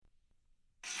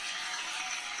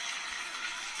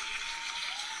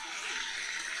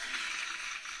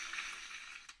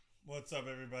What's up,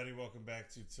 everybody? Welcome back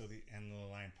to Till the End of the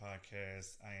Line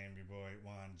podcast. I am your boy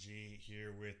Juan G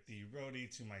here with the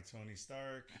roadie to my Tony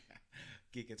Stark.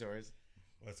 Geek Guitars.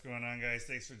 What's going on, guys?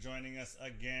 Thanks for joining us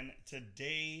again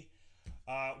today.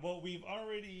 We've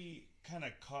already kind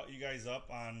of caught you guys up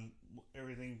on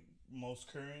everything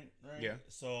most current, right? Yeah.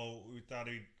 So we thought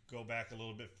we'd go back a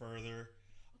little bit further.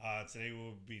 Today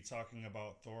we'll be talking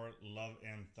about Thor Love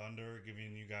and Thunder,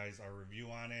 giving you guys our review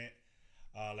on it.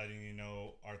 Letting you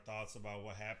know our thoughts about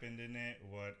what happened in it,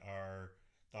 what our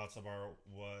thoughts about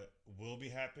what will be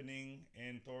happening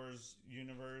in Thor's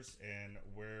universe, and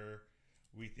where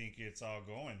we think it's all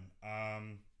going.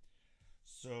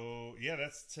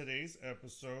 That's today's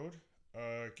episode.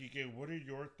 Kike, what are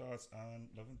your thoughts on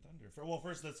Love and Thunder?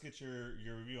 First, let's get your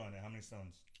review on it. How many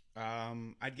stones?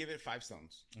 I'd give it 5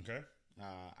 stones. Okay.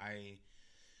 I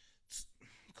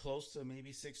close to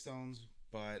maybe 6 stones,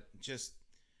 but just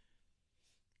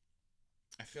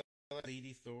I feel like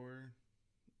Lady Thor,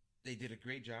 they did a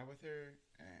great job with her.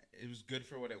 It was good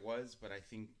for what it was, but I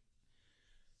think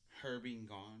her being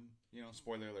gone,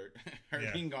 spoiler alert,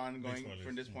 being gone, going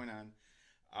from this point on,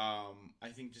 I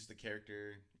think just the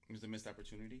character was a missed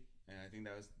opportunity, and I think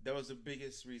that was the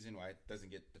biggest reason why it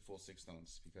doesn't get the full 6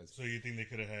 stones. Because so you think they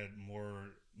could have had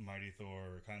more Mighty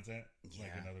Thor content,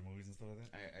 like in other movies and stuff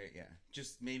like that?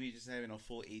 Just maybe just having a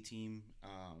full A team,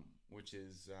 which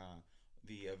is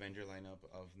the Avenger lineup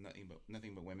of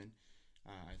nothing but women.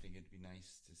 I think it'd be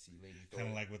nice to see Lady Thor.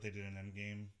 Kind of like what they did in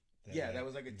Endgame. That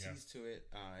was like a tease to it.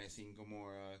 I seen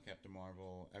Gamora, Captain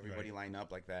Marvel, everybody line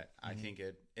up like that. Mm-hmm. I think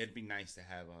it'd be nice to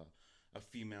have a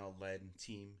female-led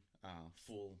team,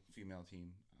 full female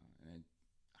team. And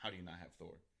how do you not have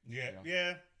Thor?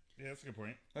 Yeah, that's a good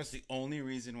point. That's the only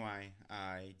reason why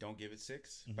I don't give it 6.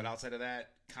 Mm-hmm. But outside of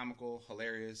that, comical,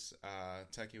 hilarious.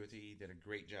 Taika Waititi did a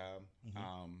great job.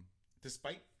 Mm-hmm.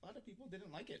 Despite a lot of people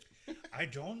didn't like it. I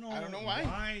don't know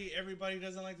why everybody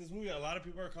doesn't like this movie. A lot of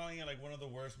people are calling it like one of the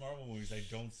worst Marvel movies. I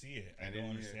don't see it. I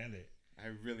don't understand it. I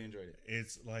really enjoyed it.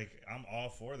 It's like, I'm all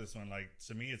for this one. Like,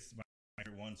 to me, it's my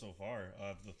favorite one so far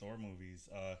of the Thor movies.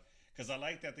 Because I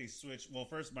like that they switched. Well,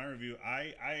 first, my review,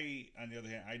 I on the other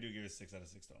hand, I do give it 6 out of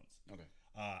 6 stones. Okay.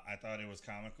 I thought it was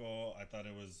comical. I thought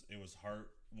it was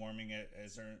heartwarming at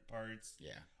certain parts.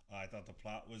 Yeah. I thought the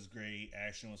plot was great.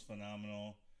 Action was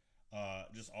phenomenal.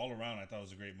 Just all around, I thought it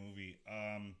was a great movie.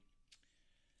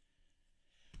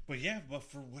 But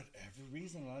for whatever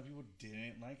reason, a lot of people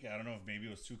didn't like it. I don't know if maybe it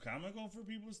was too comical for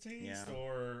people's taste,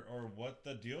 or what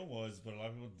the deal was, but a lot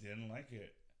of people didn't like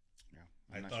it. Yeah,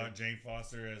 I thought Jane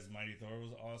Foster as Mighty Thor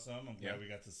was awesome. I'm glad we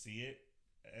got to see it,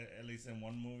 at least in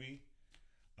one movie.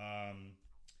 I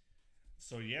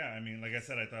mean, like I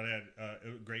said, I thought it had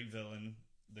a great villain.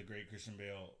 The great Christian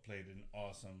Bale played an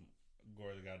awesome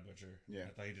Gore the God Butcher. Yeah. I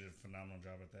thought he did a phenomenal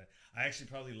job at that. I actually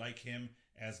probably like him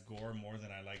as Gore more than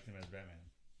I liked him as Batman.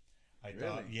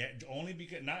 Thought, only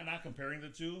because, not comparing the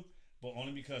two, but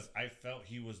only because I felt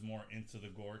he was more into the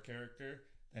Gore character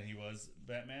than he was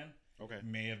Batman. Okay.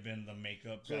 May have been the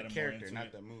makeup. So the character,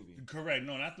 not the movie. Correct.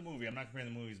 No, not the movie. I'm not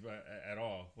comparing the movies at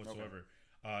all whatsoever.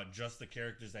 Okay. Just the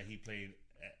characters that he played,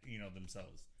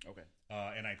 themselves. Okay.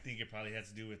 And I think it probably has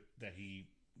to do with that he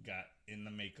got in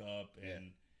the makeup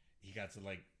and he got to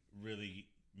like really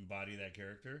embody that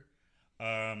character.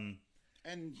 And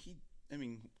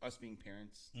us being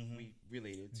parents, we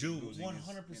related. Dude,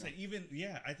 100%. Even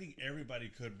I think everybody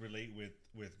could relate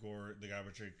with Gore the God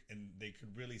Butcher, and they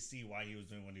could really see why he was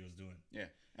doing what he was doing. Yeah,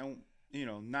 and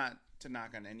not to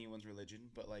knock on anyone's religion,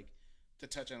 but like to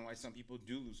touch on why some people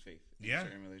do lose faith in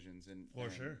certain religions, and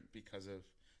sure, because of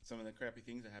some of the crappy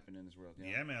things that happen in this world.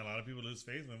 Yeah, man, a lot of people lose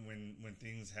faith when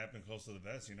things happen close to the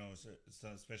vest. So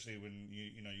especially when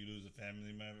you lose a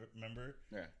family member.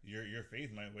 Yeah, your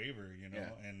faith might waver.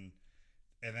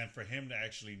 And then for him to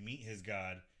actually meet his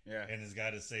God, and his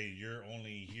God to say, "You're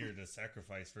only here to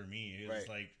sacrifice for me," it's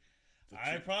like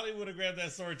I probably would have grabbed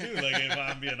that sword too. Like, if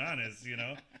I'm being honest,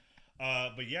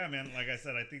 But yeah, man, like I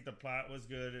said, I think the plot was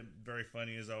good and very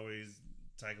funny as always.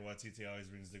 Taika Waititi always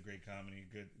brings the great comedy,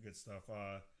 good stuff.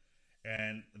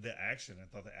 And the action, I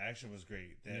thought the action was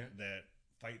great. That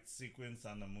fight sequence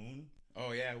on the moon.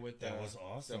 Oh yeah, that was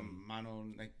awesome. The mono,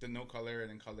 like the no color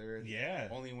and then color. Yeah.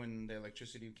 Only when the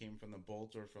electricity came from the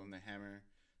bolt or from the hammer,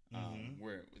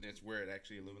 where it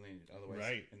actually illuminated.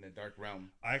 Otherwise, in the dark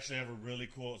realm. I actually have a really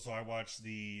cool. So I watched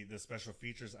the special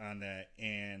features on that,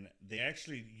 and they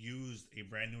actually used a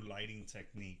brand new lighting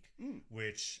technique,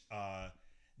 which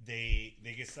they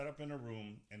get set up in a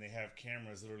room, and they have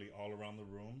cameras literally all around the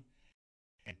room,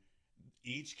 and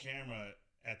each camera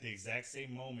at the exact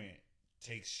same moment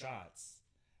takes shots,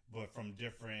 but from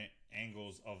different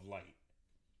angles of light.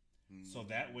 So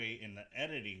that way, in the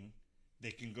editing,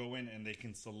 they can go in and they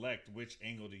can select which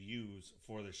angle to use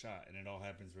for the shot, and it all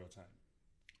happens real time.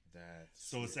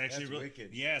 So it's actually really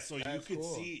wicked. Yeah. So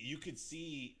you could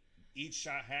see each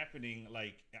shot happening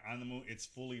like on the moon. It's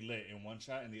fully lit in one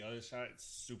shot, and the other shot it's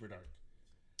super dark.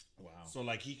 Wow. So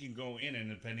like he can go in, and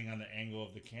depending on the angle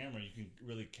of the camera, you can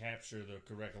really capture the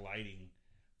correct lighting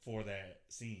for that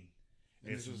scene.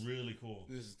 And it's really cool.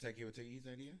 This is Taika Waititi's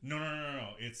idea?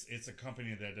 No. It's a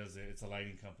company that does it. It's a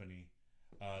lighting company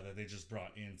that they just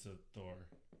brought into Thor.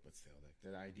 But still, like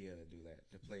the idea to do that,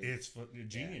 to play it's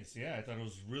genius. Yeah, I thought it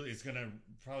was really. It's gonna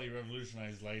probably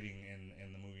revolutionize lighting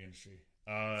in the movie industry.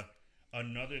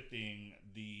 Another thing,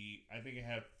 I think it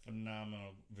had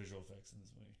phenomenal visual effects in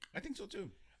this movie. I think so too.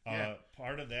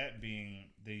 Part of that being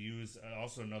they use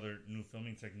also another new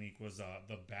filming technique was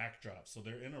the backdrop. So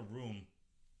they're in a room.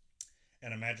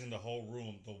 And imagine the whole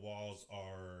room, the walls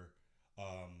are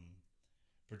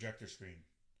projector screen,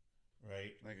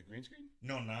 right? Like a green screen?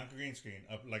 No, not a green screen,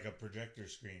 like a projector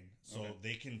screen. So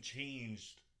they can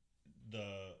change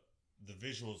the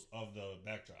visuals of the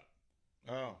backdrop.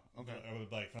 Oh, okay.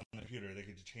 Like from the computer, they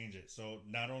could change it. So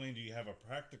not only do you have a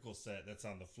practical set that's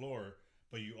on the floor,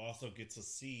 but you also get to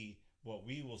see what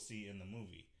we will see in the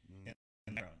movie. In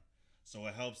the background. So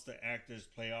it helps the actors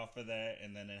play off of that,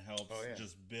 and then it helps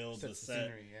just build the set.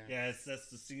 Scenery, it sets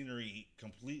the scenery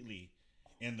completely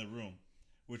in the room,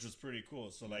 which was pretty cool.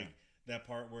 So like that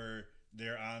part where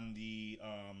they're on the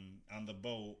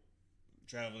boat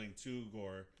traveling to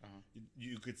Gore,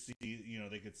 you could see,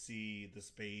 they could see the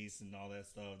space and all that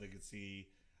stuff. They could see,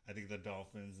 I think, the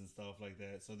dolphins and stuff like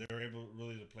that. So they were able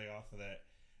really to play off of that.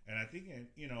 And I think,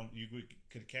 you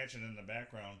could catch it in the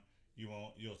background.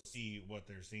 You'll see what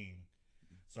they're seeing.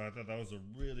 So I thought that was a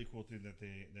really cool thing that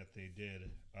they did.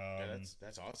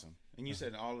 That's awesome. And you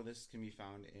said all of this can be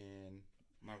found in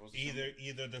Marvel's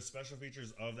either the special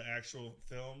features of the actual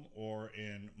film or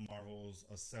in Marvel's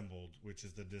Assembled, which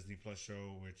is the Disney Plus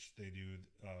show, which they do.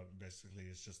 Basically,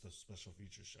 it's just a special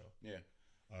feature show. Yeah.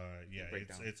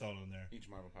 It's all in there. Each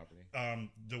Marvel property.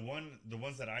 The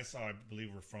ones that I saw, I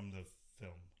believe, were from the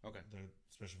film. Okay. The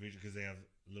special feature, because they have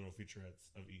little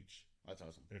featurettes of each. That's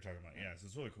awesome. They're talking about so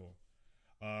it's really cool.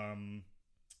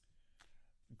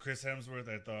 Chris Hemsworth,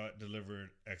 I thought, delivered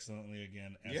excellently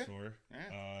again as Thor.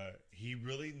 Yeah. He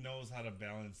really knows how to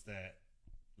balance that,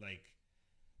 like,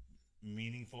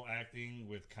 meaningful acting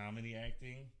with comedy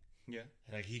acting. Yeah.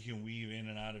 Like, he can weave in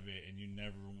and out of it, and you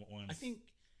never once. I think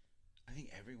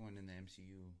everyone in the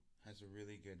MCU has a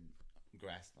really good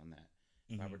grasp on that.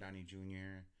 Mm-hmm. Robert Downey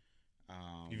Jr.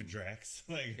 Even Drax,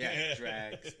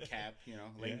 Drax, Cap,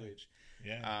 language,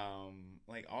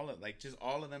 like all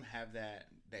of them have that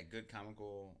good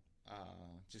comical,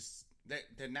 just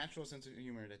their natural sense of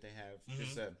humor that they have,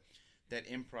 just that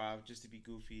improv, just to be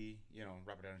goofy,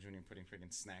 Robert Downey Jr. putting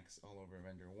freaking snacks all over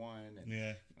Avenger 1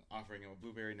 and offering him a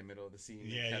blueberry in the middle of the scene,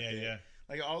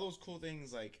 like all those cool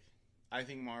things. Like I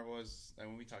think Marvel is,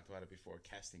 when we talked about it before,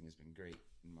 casting has been great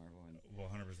in Marvel, and 100%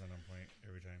 on point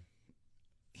every time.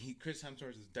 Chris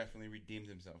Hemsworth has definitely redeemed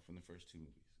himself from the first two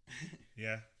movies.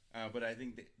 But I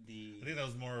think I think that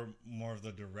was more of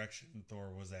the direction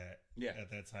Thor was at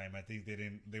that time. I think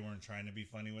they weren't trying to be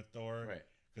funny with Thor, right?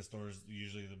 Because Thor's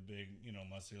usually the big,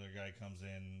 muscular guy comes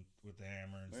in with the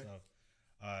hammer and stuff.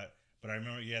 But I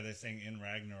remember, they're saying in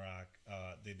Ragnarok,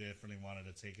 they definitely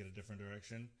wanted to take it a different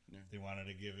direction. Yeah. They wanted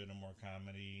to give it a more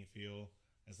comedy feel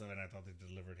and stuff, and I thought they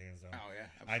delivered hands down. Oh yeah,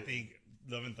 absolutely. I think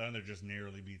Love and Thunder just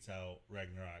narrowly beats out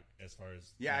Ragnarok as far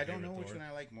as I don't know which one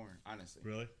I like more, honestly.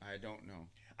 Really? I don't know.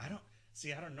 I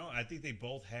don't know. I think they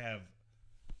both have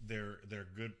their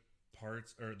good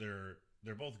parts, or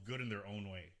they're both good in their own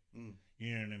way.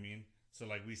 You know what I mean? So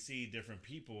like we see different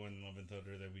people in Love and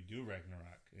Thunder that we do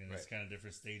Ragnarok, and it's kind of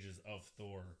different stages of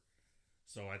Thor.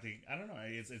 So I think, I don't know,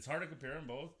 it's hard to compare them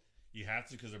both. You have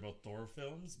to, because they're both Thor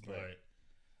films, but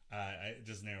it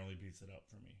just narrowly beats it up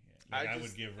for me. I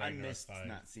would give Ragnarok 5. I missed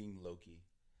not seeing Loki.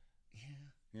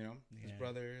 Yeah. His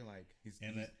brother, like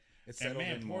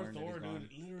poor Thor, dude,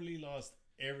 literally lost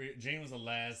Jane was the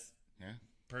last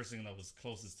person that was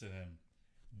closest to him.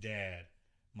 Dad,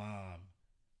 mom,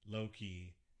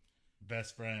 Loki,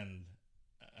 best friend,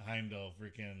 Heimdall,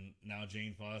 freaking now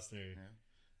Jane Foster.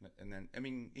 Yeah. And then, I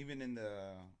mean, even in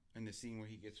the scene where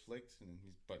he gets flicked and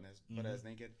he's butt-ass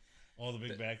naked. Oh, the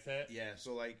big back tat? Yeah,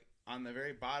 so like on the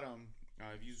very bottom,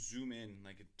 if you zoom in,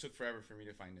 like it took forever for me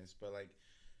to find this, but like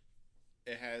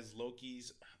it has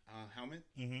Loki's helmet,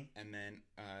 and then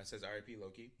it says R.I.P.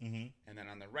 Loki, and then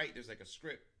on the right there's like a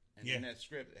script, and in that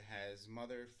script it has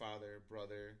mother, father,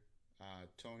 brother,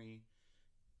 Tony,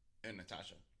 and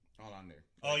Natasha. all on there.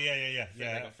 Oh like, yeah.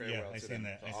 Like a farewell I to seen them,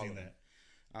 that. I seen that.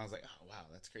 I was like, oh wow,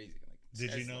 that's crazy. Like,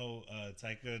 did you know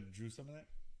Taika drew some of that?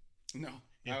 No,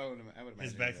 yeah. I would imagine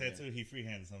his back tattoo. He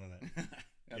freehand some of that.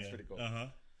 That's pretty cool. Yeah.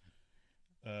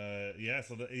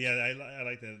 So I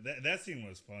like that. That scene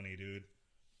was funny, dude.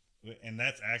 And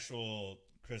that's actual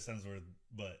Chris Hemsworth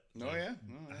butt. Oh like, yeah.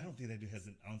 I don't think that dude has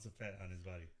an ounce of fat on his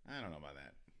body. I don't know about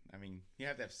that. I mean, you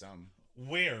have to have some.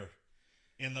 Where?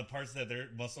 In the parts that their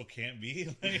muscle can't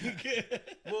be? Like,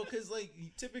 well, because like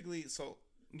typically, so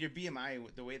your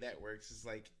BMI, the way that works is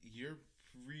like you're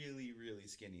really, really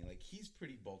skinny. Like he's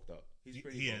pretty bulked up. He's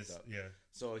pretty bulked up. Yeah.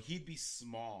 So he'd be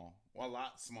small, well, a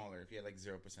lot smaller if he had like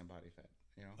 0% body fat.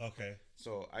 You know. Okay.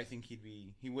 So I think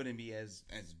he wouldn't be as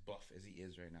buff as he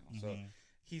is right now. Mm-hmm. So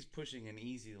he's pushing an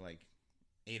easy like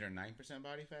 8 or 9%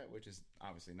 body fat, which is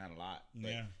obviously not a lot.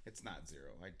 But it's not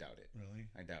 0. I doubt it. Really?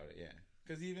 I doubt it. Yeah.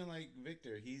 Because even like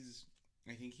Victor, I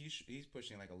think he's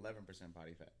pushing like 11%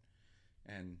 body fat.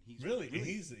 And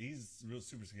he's he's real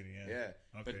super skinny, yeah.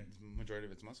 Okay. But majority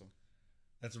of it's muscle.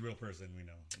 That's a real person we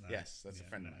know. Yes, that's a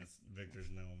friend of mine. Victor's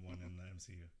no one in the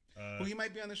MCU. Well, he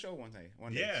might be on the show one day.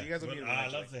 Yeah, so you guys will meet him.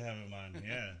 I'd love to have him on.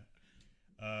 Yeah.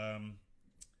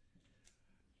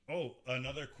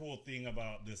 Another cool thing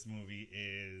about this movie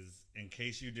is, in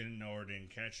case you didn't know or didn't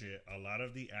catch it, a lot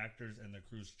of the actors and the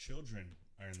crew's children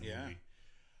are in the movie.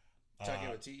 Talking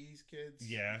about T.E.'s kids.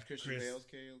 Yeah, Christian Bale's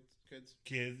kids.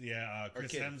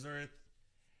 Chris Hemsworth.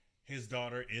 His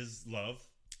daughter is Love.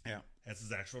 Yeah, that's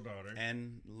his actual daughter.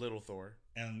 And little Thor.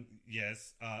 And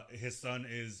yes, his son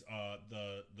is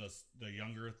the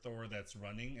younger Thor that's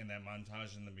running in that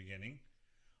montage in the beginning.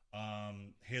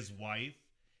 His wife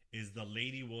is the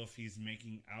lady wolf he's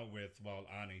making out with while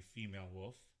on a female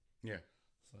wolf. Yeah.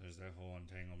 So there's that whole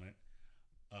entanglement.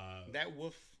 That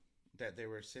wolf that they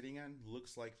were sitting on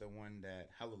looks like the one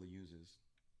that Hela uses.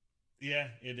 Yeah,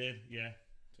 it did. Yeah.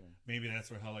 So, maybe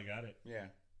that's where Hela got it. Yeah.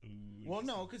 Ooh, well,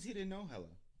 no, because he didn't know Hela.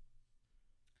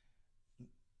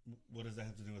 What does that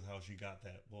have to do with how she got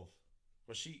that wolf?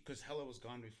 Well, because Hela was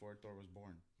gone before Thor was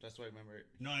born. That's why I remember it.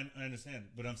 No, I understand,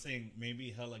 but I'm saying maybe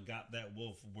Hela got that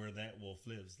wolf where that wolf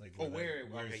lives, like where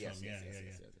it's from. Yes.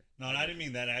 No, I didn't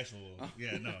mean that actual wolf.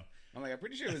 Yeah, no. I'm like, I'm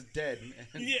pretty sure it was dead.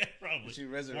 Yeah, probably. She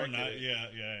resurrected it.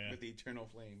 Yeah. With the eternal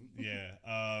flame. Yeah.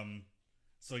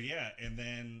 So yeah, and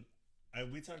then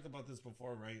we talked about this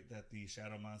before, right? That the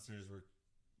shadow monsters were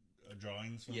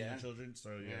drawings from the children. So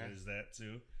there's that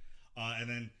too. And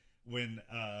then when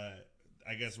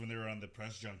I guess when they were on the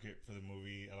press junket for the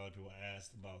movie, a lot of people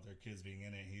asked about their kids being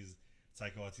in it.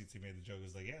 Taika Waititi made the joke. It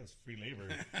was like, yeah, it's free labor.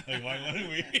 Like, why wouldn't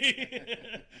we?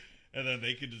 And then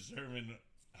they could determine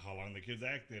how long the kids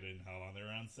acted and how long they were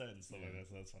on set and stuff like that.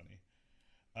 So that's funny.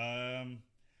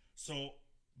 So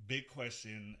big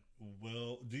question: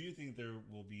 do you think there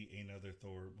will be another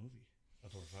Thor movie, a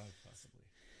Thor 5 possibly,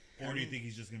 or do you think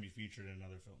he's just going to be featured in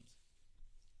other films?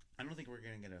 I don't think we're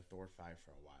going to get a Thor 5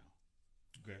 for a while.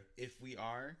 Okay. If we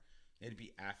are, it'd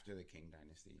be after the King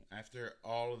Dynasty, after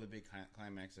all of the big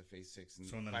climax of Phase 6. And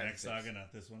so in the next saga,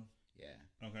 not this one.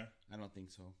 Yeah. Okay. I don't think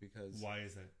so because why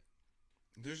is that?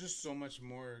 There's just so much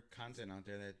more content out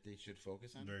there that they should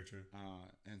focus on. Very true.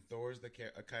 And Thor's a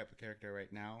type of character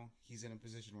right now. He's in a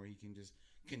position where he can just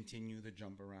continue to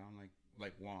jump around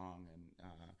like Wong and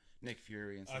Nick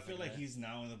Fury and stuff. I feel like he's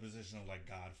now in the position of like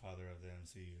Godfather of the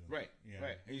MCU. Right. Yeah.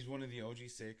 Right. He's one of the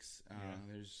OG6.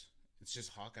 It's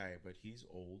just Hawkeye, but he's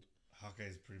old.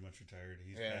 Hawkeye's pretty much retired.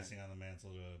 He's passing on the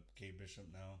mantle to Kate Bishop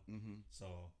now. Mm-hmm.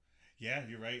 So, yeah,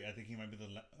 you're right. I think he might be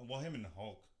him and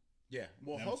Hulk. Yeah.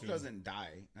 Well, Hulk doesn't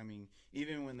die. I mean,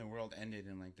 even when the world ended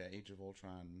in like the Age of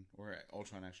Ultron, where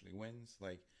Ultron actually wins,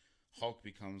 like Hulk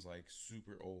becomes like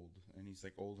super old, and he's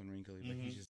like old and wrinkly. Like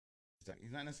he's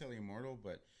not necessarily immortal,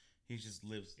 but he just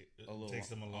lives a little. It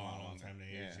takes him a long time to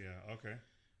age. Yeah. Okay.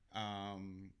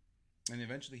 And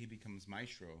eventually he becomes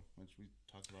Maestro, which we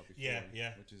talked about before.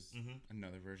 Yeah. Which is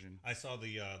another version. I saw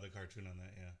the cartoon on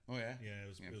that. Yeah. Oh yeah. Yeah,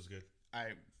 it was good.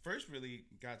 I first really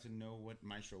got to know what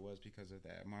Maestro was because of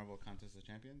that Marvel Contest of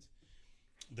Champions.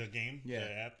 The game? Yeah.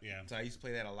 The app? Yeah. So I used to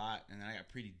play that a lot, and then I got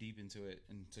pretty deep into it,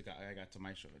 and I got to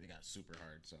Maestro, and it got super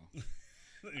hard, so...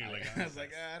 I was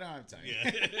like, I don't have time.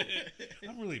 Yeah.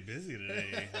 I'm really busy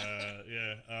today.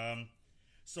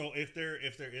 So if there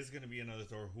is going to be another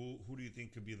Thor, who do you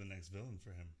think could be the next villain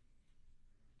for him?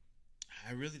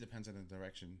 It really depends on the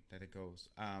direction that it goes.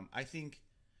 I think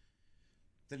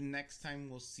the next time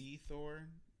we'll see Thor,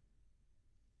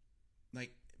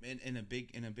 like in a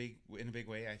big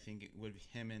way, I think it would be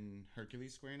him and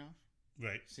Hercules squaring off.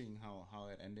 Right. Seeing how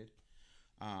it ended.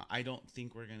 I don't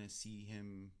think we're gonna see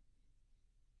him.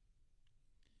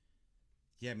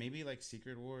 Yeah, maybe like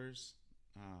Secret Wars,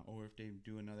 or if they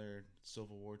do another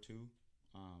Civil War 2.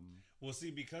 Well,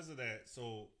 see, because of that,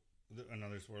 so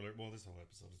another spoiler. Well, this whole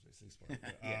episode is basically spoiler.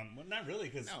 But, well, not really,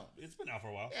 because it's been out for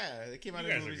a while. Yeah, it came out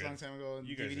in movies a long time ago.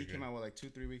 You DVD came out, like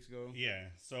 2-3 weeks ago? Yeah.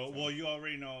 So, well, you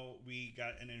already know we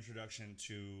got an introduction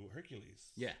to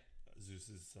Hercules. Yeah.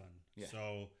 Zeus's son. Yeah.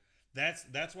 So,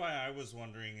 that's why I was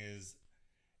wondering is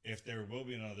if there will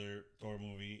be another Thor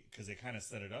movie, because they kind of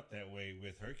set it up that way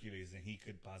with Hercules, and he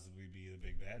could possibly be the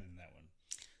big bad in that one.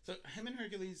 So, him and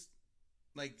Hercules,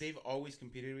 like, they've always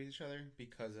competed with each other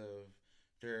because of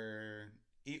they're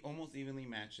almost evenly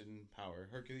matched in power.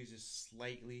 Hercules is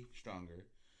slightly stronger,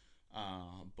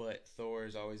 but Thor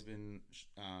has always been,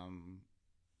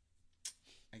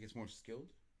 I guess, more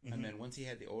skilled. Mm-hmm. And then once he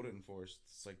had the Odin Force,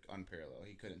 it's like unparalleled.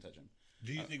 He couldn't touch him.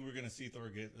 Do you think we're gonna see Thor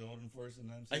get the Odin Force in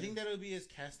the MCU? I think that'll be his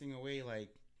casting away, like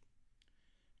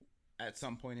at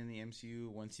some point in the MCU,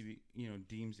 once he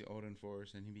deems the Odin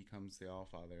Force and he becomes the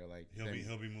Allfather. Like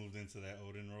he'll be moved into that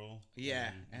Odin role.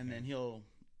 Yeah, and then he'll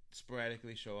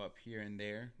sporadically show up here and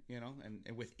there,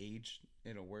 and with age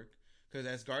it'll work. Because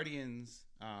as Guardians,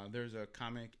 there's a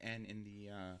comic, and in the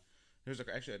there's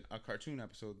actually a cartoon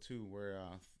episode too where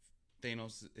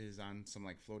Thanos is on some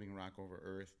like floating rock over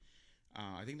Earth.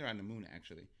 I think they're on the moon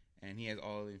actually, and he has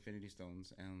all the Infinity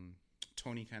Stones, and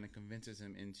Tony kind of convinces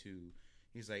him into.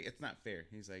 He's like, it's not fair.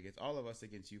 He's like, it's all of us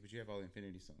against you, but you have all the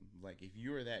Infinity Stones. Like, if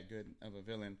you were that good of a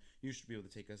villain, you should be able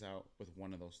to take us out with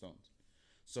one of those stones.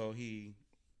 So he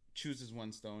chooses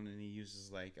one stone, and he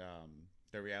uses like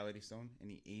the Reality Stone, and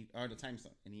the Time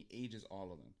Stone, and he ages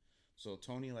all of them. So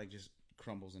Tony like just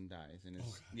crumbles and dies, and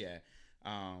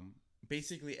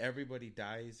basically everybody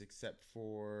dies except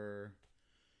for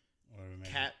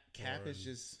Cap. Cap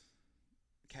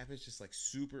is just like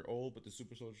super old, but the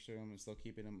super soldier serum is still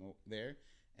keeping him there.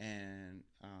 And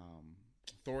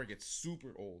Thor gets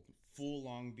super old, full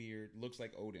long beard, looks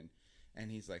like Odin. And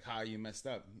he's like, you messed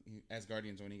up.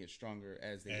 Asgardians only get stronger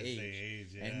as they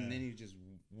age. Yeah. And then he just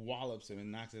wallops him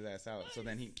and knocks his ass out. So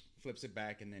then he flips it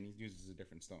back, and then he uses a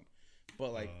different stone.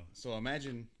 But like, so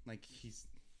imagine like he's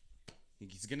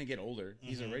gonna get older. Mm-hmm.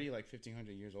 He's already like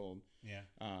 1,500 years old. Yeah.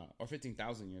 Or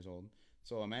 15,000 years old.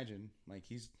 So imagine like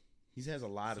he has a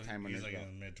lot of time on his belt. He's like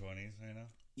in the mid-20s right now.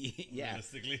 Yeah.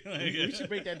 Realistically. We should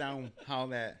break that down, how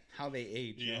they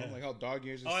age. You know? Like how dog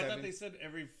years is 7. I thought they said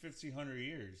every 1,500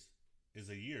 years is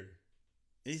a year.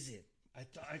 Is it?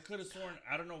 I could have sworn,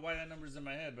 I don't know why that number's in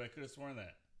my head, but I could have sworn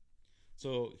that.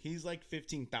 So he's like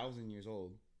 15,000 years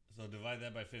old. So divide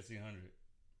that by 1,500.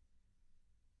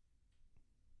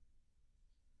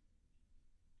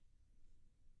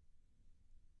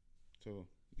 So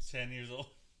 10 years old.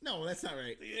 No, that's not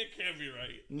right. It can't be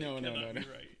right. No. Be right.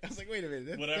 I was like, wait a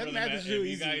minute. Whatever that math is if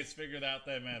you guys figured out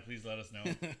that math, please let us know.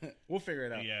 We'll figure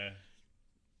it out. Yeah.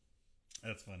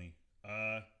 That's funny.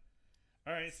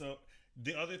 All right, so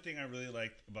the other thing I really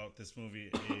liked about this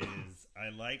movie is I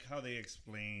like how they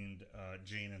explained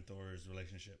Jane and Thor's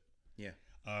relationship. Yeah.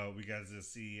 We got to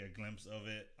see a glimpse of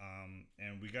it,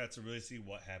 and we got to really see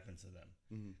what happened to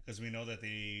them. Because we know that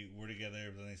they were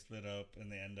together, but then they split up. In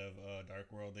the end of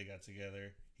Dark World, they got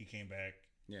together. He came back.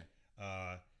 Yeah.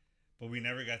 But we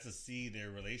never got to see their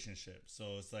relationship.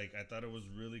 So it's like, I thought it was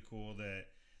really cool that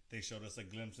they showed us a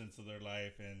glimpse into their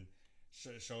life and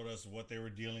showed us what they were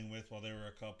dealing with while they were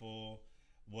a couple,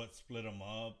 what split them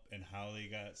up, and how they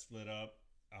got split up.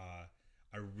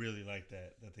 I really like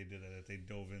that they did that they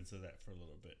dove into that for a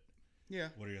little bit. Yeah.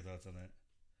 What are your thoughts on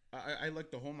that? I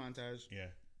like the whole montage. Yeah.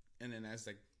 And then as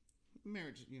like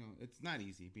marriage, it's not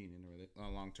easy being in a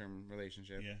long-term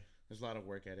relationship. Yeah. There's a lot of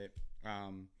work at it.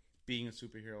 Being a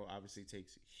superhero obviously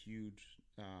takes huge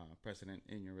precedent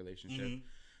in your relationship.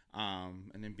 Mm-hmm.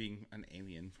 And then being an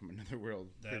alien from another world,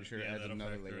 pretty sure adds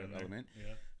another layer of element.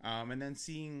 Yeah. And then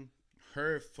seeing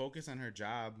her focus on her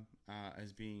job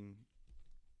as being,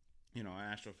 an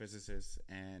astrophysicist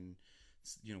and,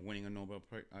 winning a Nobel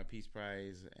Peace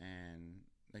Prize, and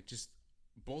like just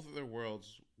both of their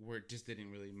worlds just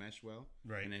didn't really mesh well.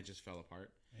 Right. And it just fell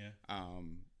apart. Yeah.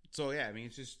 So yeah, I mean,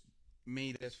 it's just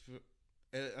made us,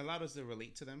 it allowed us to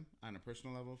relate to them on a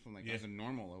personal level from like as a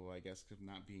normal level, I guess, because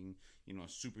not being, a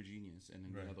super genius, and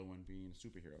then the other one being a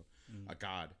superhero, a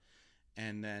god.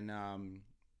 And then,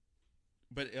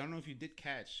 but I don't know if you did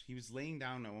catch, he was laying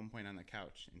down at one point on the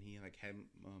couch, and he like had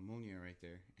Mjolnir right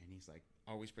there, and he's like,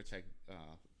 always protect.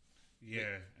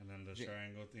 And then the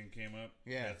triangle thing came up.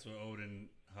 Yeah, that's what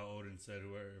how Odin said,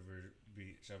 whoever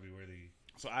shall be worthy.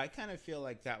 So I kind of feel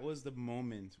like that was the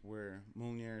moment where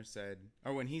Mjolnir said,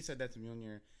 or when he said that to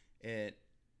Mjolnir,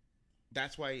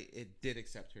 that's why it did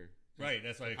accept her. Right,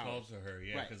 that's why it called to her.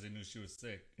 Yeah, because they knew she was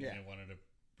sick, and they wanted to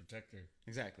protect her.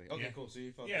 Exactly. Okay, cool. So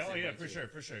you felt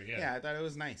for sure. Yeah. Yeah, I thought it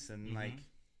was nice, and like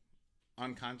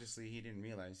unconsciously, he didn't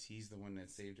realize he's the one that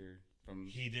saved her from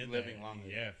living longer.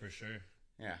 Yeah, for sure.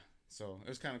 Yeah. So it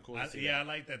was kind of cool. I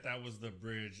like that was the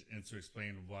bridge and to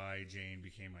explain why Jane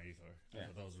became Aethor. Yeah. I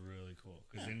thought that was really cool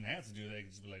because they didn't have to do that.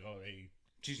 Just be like, oh, hey,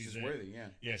 she's just worthy. Yeah.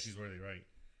 Yeah, she's worthy, right?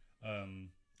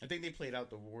 I think they played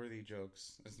out the worthy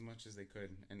jokes as much as they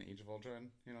could in Age of Ultron.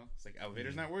 You know, it's like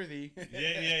elevator's not worthy.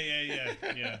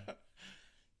 yeah.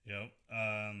 Yep.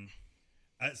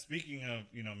 Speaking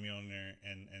of Mjolnir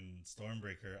and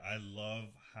Stormbreaker, I love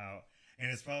how,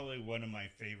 and it's probably one of my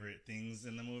favorite things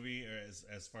in the movie,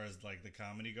 as far as like the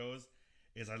comedy goes,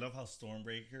 is I love how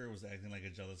Stormbreaker was acting like a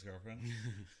jealous girlfriend.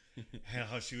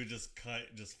 How she would just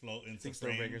float into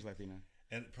frame. Stormbreaker's Latina.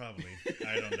 And probably,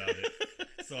 I don't doubt it.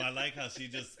 So I like how she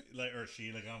just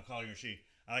I'm calling her she.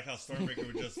 I like how Stormbreaker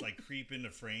would just like creep into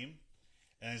frame,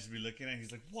 and she'd be looking at him.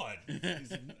 He's like, "What?"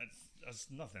 He's like, that's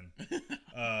nothing.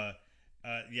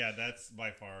 Yeah, that's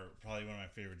by far probably one of my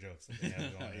favorite jokes that they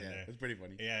have going in there. It's pretty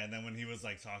funny. Yeah, and then when he was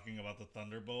like talking about the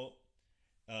Thunderbolt,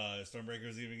 Stormbreaker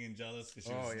was even getting jealous because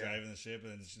she was driving the ship,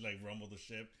 and then she like rumbled the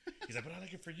ship. He's like, "But I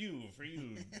like it for you,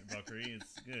 Valkyrie.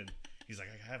 It's good." He's like,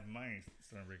 "I have mine,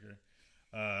 Stormbreaker."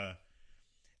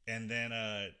 And then,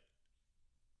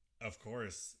 of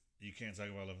course, you can't talk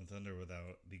about Love and Thunder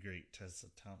without the great Tessa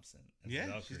Thompson. Yeah,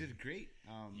 Valkyrie. She did great.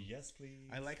 Yes, please.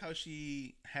 I like how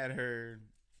she had her.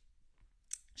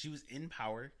 She was in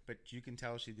power, but you can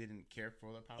tell she didn't care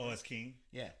for the power. Oh, as king?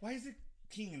 Yeah. Why is it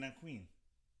king and not queen?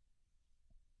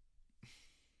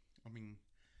 I mean,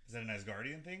 is that an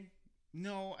Asgardian thing?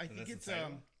 No, I think it's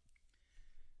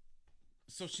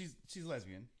So she's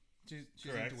lesbian. She's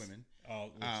into women.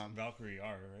 Valkyrie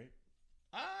are, right?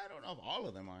 I don't know if all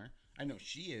of them are. I know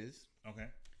she is. Okay.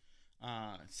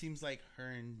 Seems like her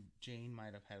and Jane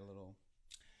might have had a little.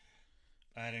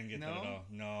 I didn't get that at all.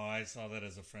 No, I saw that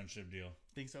as a friendship deal.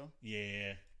 Think so?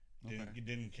 Yeah.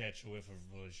 Didn't catch a whiff of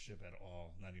a relationship at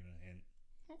all. Not even a hint.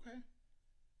 Okay.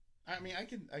 I mean,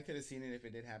 I could have seen it if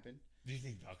it did happen. Do you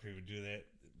think Valkyrie would do that?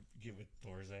 Get with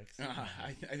Thor's ex?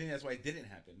 I think that's why it didn't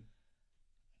happen.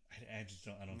 I just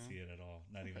don't. I don't see it at all.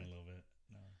 Not even a little bit.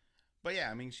 No. But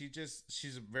yeah, I mean,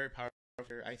 she's a very powerful.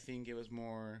 I think it was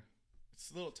more.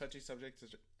 It's a little touchy subject.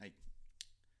 I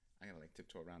gotta like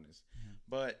tiptoe around this,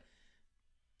 but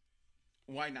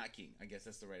why not king? I guess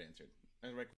that's the right answer.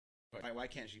 Why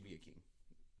can't she be a king?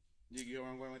 You get where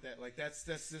I'm going with that? Like that's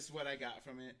just what I got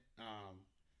from it.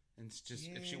 And it's just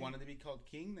if she wanted to be called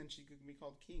king, then she could be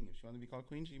called king. If she wanted to be called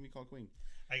queen, she can be called queen.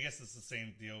 I guess it's the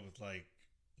same deal with like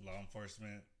law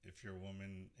enforcement. If you're a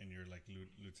woman and you're like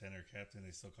lieutenant or captain,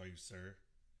 they still call you sir.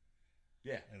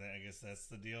 Yeah, and I guess that's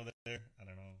the deal there. I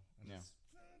don't know.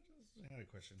 I had a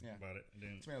question about it.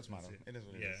 Tomatoes, tomato. It is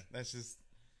what it is. That's just.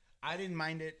 I didn't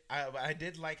mind it. I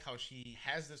did like how she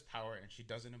has this power and she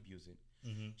doesn't abuse it.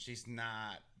 Mm-hmm. She's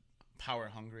not power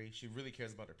hungry. She really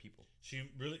cares about her people.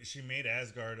 She made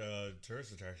Asgard a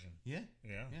tourist attraction. Yeah.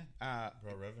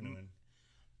 Brought revenue in.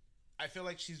 I feel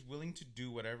like she's willing to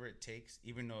do whatever it takes,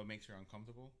 even though it makes her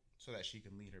uncomfortable, so that she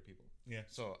can lead her people. Yeah.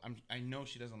 So I know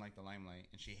she doesn't like the limelight,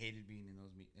 and she hated being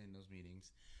in those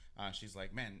meetings. She's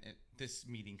like, man, this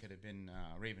meeting could have been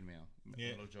Raven Mail. Yeah.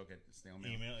 A little joke at snail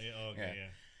mail. Email. Yeah. Oh, okay. Yeah.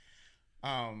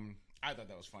 I thought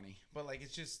that was funny, but like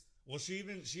it's just. Well, she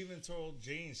even told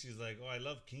Jane, she's like, "Oh, I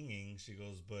love kinging." She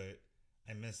goes, "But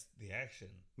I missed the action."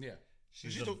 Yeah.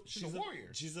 She's a warrior.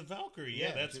 She's a Valkyrie.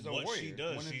 Yeah, that's what she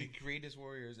does. One of the greatest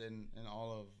warriors in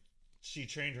all of. She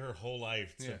trained her whole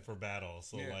life for battle.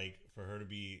 So like for her to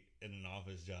be in an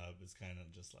office job is kind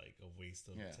of just like a waste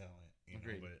of talent. You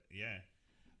know? But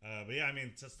yeah, I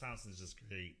mean, Tessa Thompson's just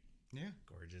great. Yeah,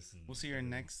 gorgeous. And we'll see her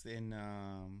next in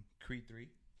Creed 3.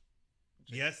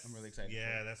 Yes, I'm really excited.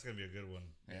 Yeah, that's gonna be a good one.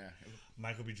 Yeah,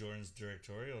 Michael B. Jordan's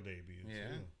directorial debut. Yeah,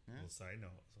 too. Yeah. Little side note.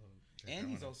 So and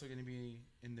he's also going to be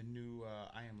in the new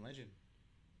I Am Legend.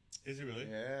 Is he really?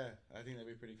 Yeah, I think that'd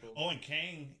be pretty cool. Oh, and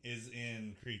Kang is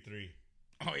in Creed 3.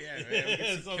 Oh yeah, right? We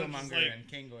can see Killmonger and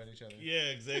Kang go at each other. Yeah,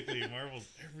 exactly. Marvel's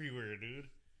everywhere, dude.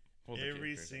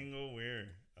 Every single where.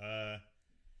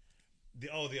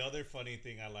 The other funny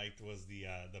thing I liked was the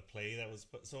play that was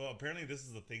put. So apparently this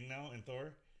is the thing now in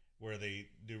Thor, where they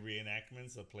do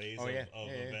reenactments of plays of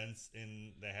events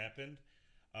that happened.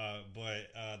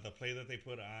 But the play that they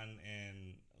put on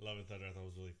in Love and Thunder I thought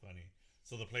was really funny.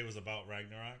 So the play was about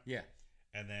Ragnarok. Yeah.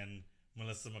 And then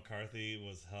Melissa McCarthy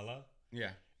was Hela.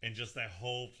 Yeah. And just that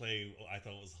whole play I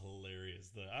thought was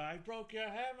hilarious. I broke your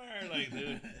hammer. Like,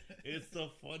 dude, it's the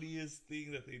funniest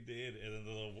thing that they did. And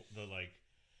then the like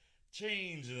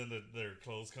change and then their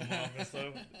clothes come off and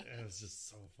stuff. It was just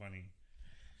so funny.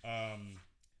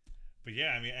 But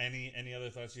yeah, I mean, any other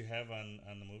thoughts you have on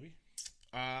the movie?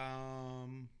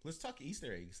 Let's talk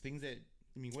Easter eggs. Things that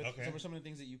what were some of the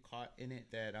things that you caught in it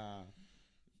that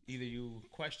either you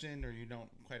questioned or you don't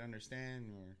quite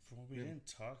understand, or from what we didn't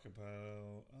talk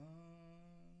about.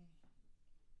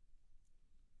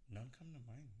 None come to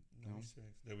mind. No Easter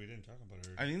eggs that we didn't talk about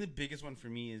already. I think the biggest one for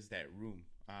me is that room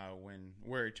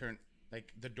where it turned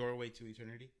like the doorway to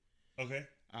eternity. Okay.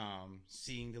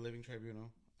 Seeing the Living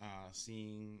Tribunal,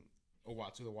 seeing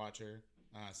Uatu the Watcher,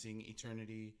 seeing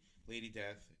Eternity, Lady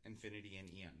Death, Infinity, and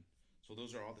Eon. So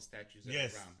those are all the statues that are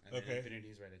around. And then Infinity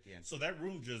is right at the end. So that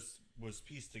room just was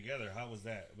pieced together. How was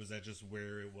that? Was that just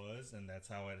where it was, and that's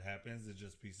how it happens? It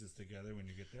just pieces together when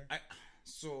you get there?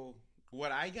 So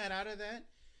what I got out of that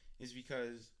is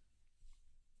because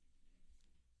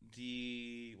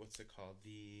what's it called?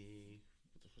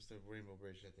 What's the rainbow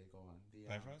bridge that they go on? The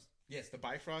Bifrost? Yes, the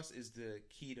Bifrost is the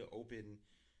key to open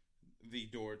the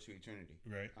door to eternity.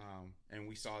 Right. And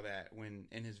we saw that when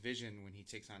in his vision when he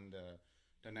takes on the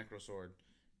Necro Sword,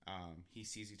 he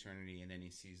sees eternity, and then he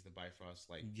sees the Bifrost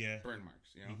burn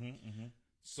marks. You know. Mm-hmm, mm-hmm.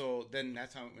 So then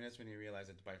that's when he realized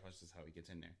that the Bifrost is how he gets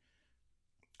in there.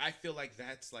 I feel like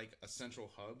that's like a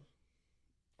central hub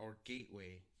or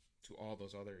gateway to all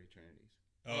those other eternities.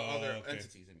 Other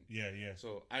entities, I mean. Yeah.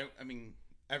 So I mean,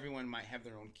 everyone might have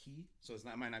their own key, so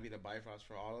might not be the Bifrost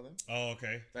for all of them. Oh,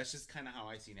 okay. That's just kind of how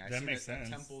I see it. That makes sense.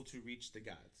 A temple to reach the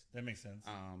gods. That makes sense.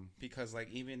 Because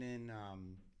like even in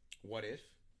What If,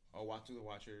 Uatu the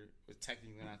Watcher was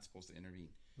technically not supposed to intervene.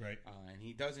 Right. And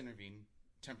he does intervene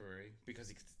temporary because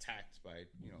he gets attacked by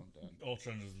the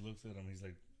Ultron just looks at him. He's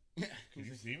like, "Can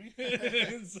you see me?"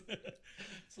 It's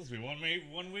supposed to be one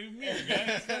way mirror, guys.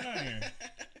 What's going on here?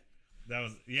 That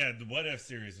was the What If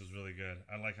series was really good.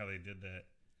 I like how they did that.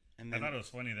 And I thought it was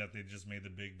funny that they just made the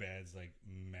big bads like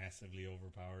massively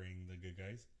overpowering the good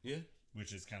guys. Yeah.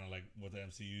 Which is kind of like what the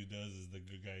MCU does, is the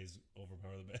good guys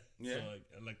overpower the bad. Yeah. So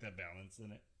I like that balance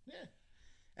in it. Yeah.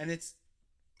 And it's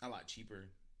a lot cheaper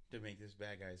to make these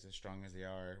bad guys as strong as they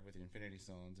are with the Infinity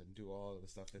Stones and do all of the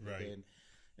stuff that they did.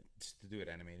 Just to do it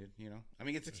animated, I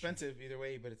mean, it's expensive either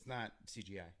way, but it's not CGI.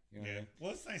 You know what I mean?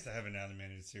 Well, it's nice to have an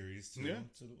animated series to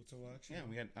watch. Yeah,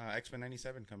 we got X-Men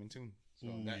 '97 coming soon. So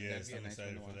I'm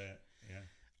excited for that.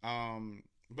 Yeah.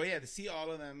 But yeah, to see all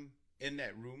of them in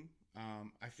that room,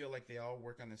 I feel like they all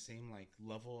work on the same like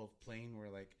level of plane where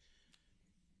like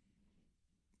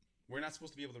we're not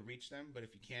supposed to be able to reach them, but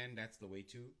if you can, that's the way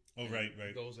to. Oh, right.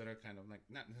 Those that are kind of like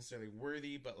not necessarily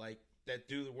worthy, but like that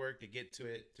do the work to get to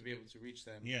it, to be able to reach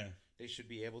them. Yeah. They should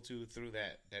be able to through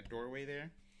that doorway there.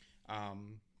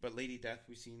 But Lady Death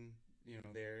we've seen,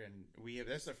 there, and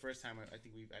that's the first time I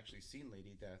think we've actually seen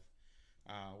Lady Death,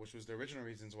 which was the original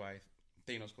reasons why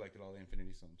Thanos collected all the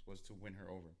Infinity Stones, was to win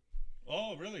her over.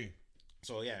 Oh, really?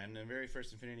 So yeah, in the very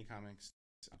first Infinity Comics.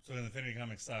 So in the Infinity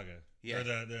Comics saga, or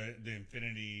the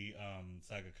Infinity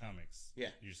Saga comics,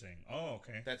 you're saying, oh,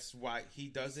 okay, that's why he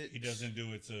does it. He doesn't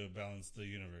do it to balance the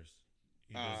universe.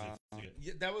 He does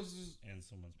it that was and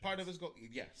someone's part of his goal.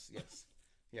 Yes,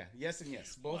 yeah, yes, and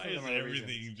yes. Both why of them is are everything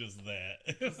reasons. Just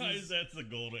that? Why is that the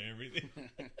goal to everything?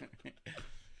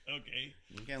 Okay,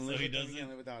 you can't live with him. You can't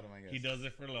live without him. I guess he does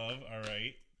it for love. All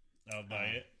right, I'll buy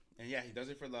it. And yeah, he does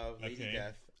it for love. Lady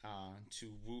Death,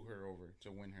 to woo her over,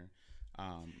 to win her.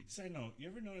 Side note, you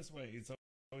ever notice why it's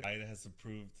always the guy that has to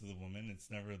prove to the woman? It's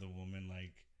never the woman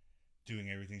like doing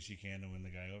everything she can to win the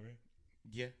guy over.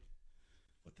 Yeah.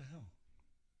 What the hell?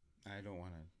 I don't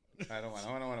want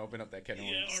to open up that can of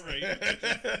worms. Yeah,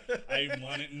 all right. I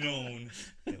want it known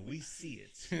that we see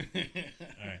it.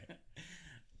 All right.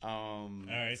 All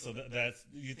right. So that's,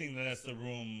 you think that's the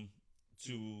room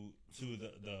to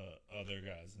the other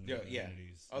guys and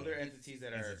entities, other entities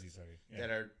that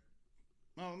are.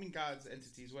 Well, I mean, gods,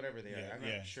 entities, whatever they are. I'm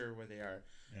not sure where they are.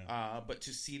 Yeah. But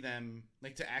to see them,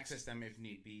 like to access them if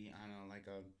need be on a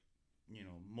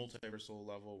multiversal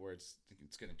level where it's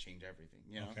going to change everything.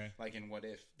 Like in What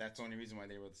If, that's the only reason why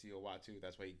they were able to see Uatu.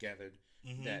 That's why he gathered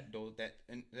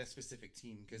that specific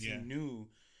team, because he knew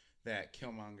that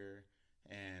Killmonger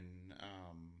and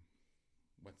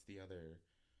what's the other,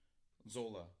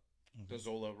 Zola, the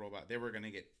Zola robot, they were going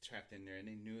to get trapped in there, and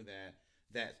they knew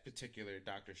that particular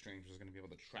Doctor Strange was going to be able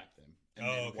to trap them and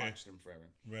then watch them forever.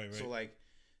 Right. So like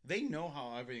they know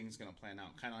how everything's going to plan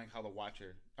out, kind of like how the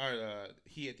Watcher or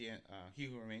he at the end, He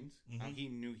Who Remains, how he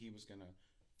knew he was going to.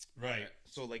 Right.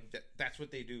 So like that's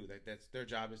what they do. Like that's their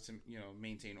job, is to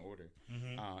maintain order,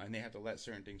 and they have to let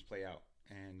certain things play out.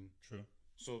 And true.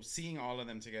 So seeing all of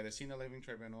them together, seeing the Living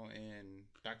Tribunal and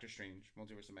Doctor Strange,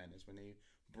 Multiverse of Madness, when they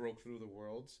broke through the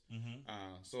worlds.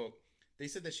 So they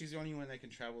said that she's the only one that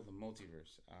can travel the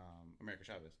multiverse, America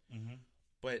Chavez.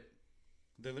 But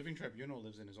the Living Tribunal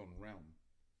lives in his own realm.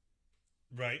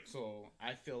 Right. So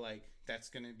I feel like that's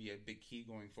going to be a big key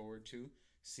going forward too.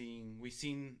 We've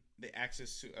seen the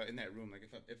access to in that room. Like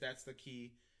if that's the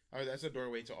key, or that's a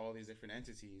doorway to all these different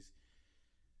entities,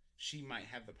 she might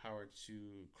have the power to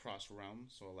cross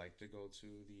realms. So like to go to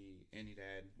the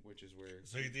Enidad, which is where.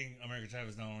 So you think America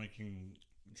Chavez not only can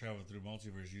travel through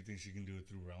multiverse, you think she can do it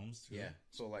through realms too? Yeah.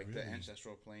 So like the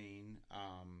ancestral plane,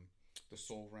 the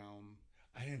soul realm.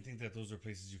 I didn't think that those are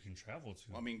places you can travel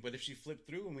to. I mean, but if she flipped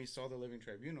through and we saw the Living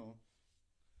Tribunal,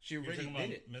 she already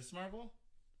did it. Miss Marvel?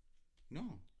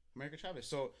 No, America Chavez.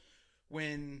 So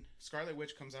when Scarlet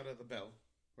Witch comes out of the bell,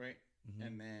 right,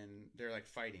 and then they're like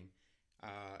fighting,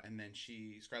 and then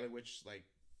Scarlet Witch like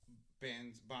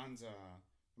bonds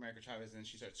America Chavez, and then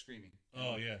she starts screaming.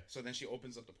 Oh yeah. So then she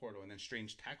opens up the portal, and then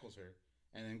Strange tackles her,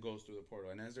 and then goes through the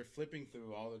portal. And as they're flipping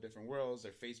through all the different worlds,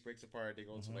 their face breaks apart. They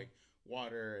go to like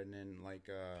water, and then like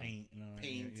paint,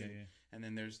 and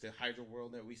then there's the Hydra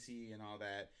world that we see and all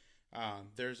that.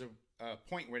 There's a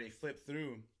point where they flip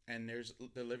through, and there's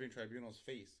the Living Tribunal's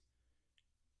face,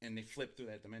 and they flip through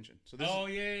that dimension. So this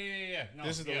yeah. No,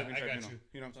 this is the Living Tribunal. Got you.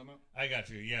 You know what I'm talking about? I got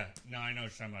you. Yeah. No, I know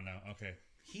what you're talking about now. Okay.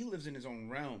 He lives in his own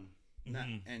realm,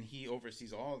 and he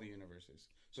oversees all the universes.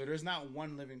 So there's not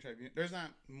one Living Tribunal. There's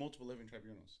not multiple Living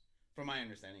Tribunals, from my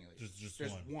understanding at least. Just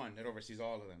there's one that oversees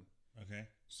all of them. Okay.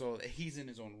 So he's in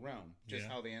his own realm. Just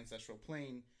how the ancestral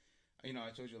plane, I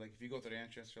told you, like, if you go through the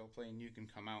ancestral plane, you can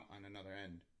come out on another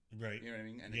end. Right. You know what I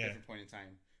mean? At a different point in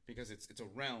time. Because it's a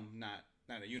realm, not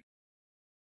a universe.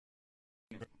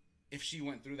 If she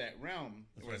went through that realm...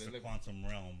 That's why it's the quantum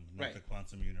realm, not the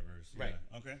quantum universe. Right.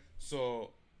 Okay.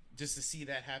 So, just to see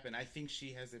that happen, I think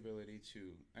she has the ability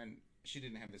to... And she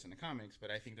didn't have this in the comics,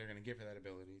 but I think they're going to give her that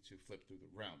ability to flip through the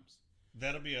realms.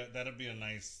 That'll be a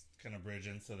nice kind of bridge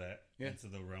into that, into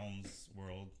the realms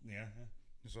world. Yeah.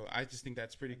 So I just think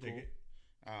that's pretty cool.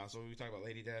 So we talk about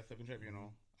Lady Death, Living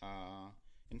Tribunal,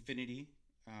 Infinity,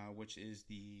 which is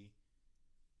the...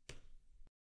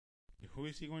 Who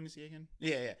is he going to see again?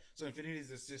 Yeah. So Infinity is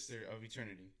the sister of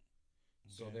Eternity.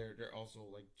 So they're also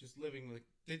like just living like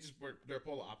they're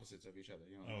polar opposites of each other.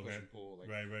 Push and pull, like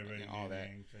right, and all that.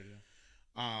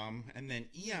 And then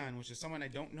Eon, which is someone I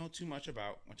don't know too much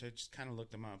about, which I just kind of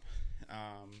looked him up.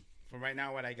 From right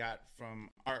now, what I got from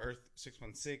Our Earth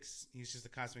 616, he's just a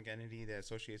cosmic entity that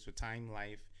associates with time,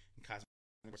 life, and cosmic.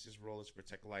 His role is to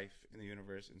protect life in the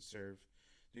universe and serve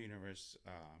the universe,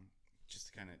 just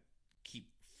to kind of keep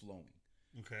flowing.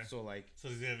 Okay. So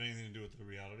does it have anything to do with the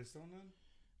Reality Stone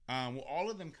then? Well, all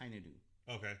of them kind of do.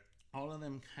 Okay. All of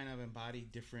them kind of embody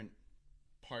different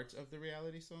parts of the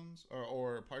Reality Stones,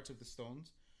 or parts of the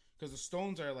stones, because the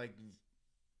stones are like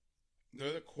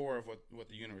they're the core of what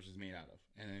the universe is made out of,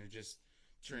 and they just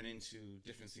turn into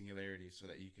different singularities so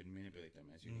that you can manipulate them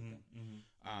as you need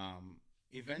them.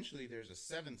 Eventually, there's a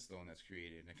seventh stone that's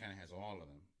created, and it kind of has all of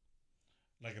them.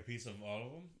 Like a piece of all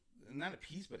of them? Not a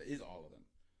piece, but it is all of them.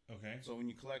 Okay. So when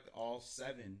you collect all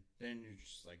seven, then you're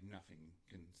just like nothing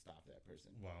can stop that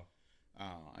person. Wow.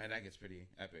 And that gets pretty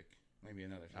epic. Maybe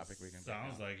another topic we can.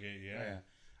 Sounds like it, yeah.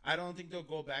 I don't think they'll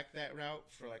go back that route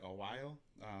for like a while,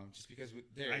 just because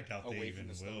they're I doubt away they even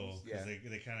from the will, because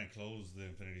they kind of closed the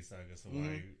Infinity Saga, so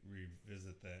why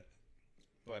revisit that?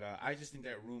 But I just think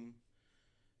that room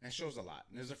that shows a lot.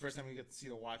 And this is the first time we get to see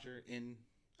the Watcher in.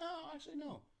 Oh, actually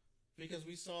no, because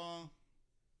we saw.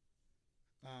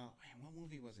 What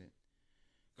movie was it?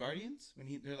 Guardians, when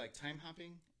they're like time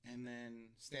hopping, and then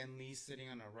Stan Lee's sitting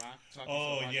on a rock talking.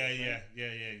 Oh to the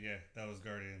yeah. That was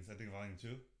Guardians. I think Volume 2.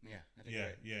 Yeah, I think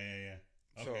right. Yeah.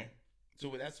 Okay.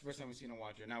 So that's the first time we've seen a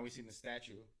Watcher. Now we've seen the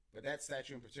statue, but that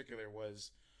statue in particular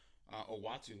was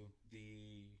Owatu,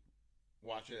 the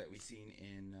Watcher that we've seen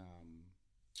in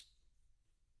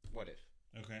What If.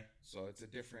 Okay. So it's a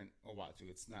different Owatu.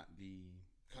 It's not the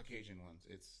Caucasian ones.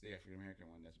 It's the African American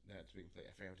one that's being played.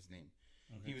 I forgot his name.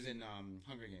 Okay. He was in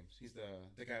Hunger Games. He's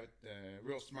the guy with the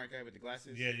real smart guy with the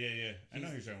glasses. Yeah. I know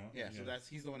who you're talking about. Yeah, so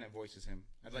he's the one that voices him.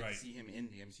 I'd like to see him in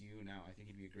the MCU now. I think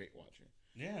he'd be a great Watcher.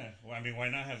 Yeah. Well, I mean, why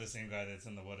not have the same guy that's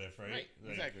in the What If, right? Right.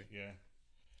 Exactly.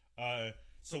 Yeah.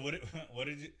 So what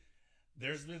did you?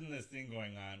 There's been this thing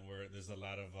going on where there's a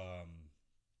lot of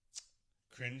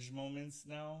cringe moments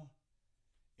now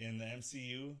in the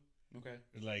MCU. Okay.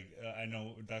 Like I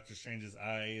know Doctor Strange's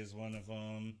eye is one of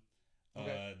them.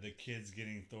 Okay. The kids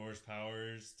getting Thor's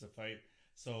powers to fight.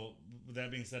 So with that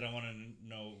being said, I want to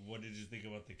know, what did you think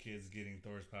about the kids getting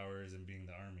Thor's powers and being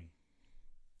the army?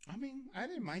 I mean, I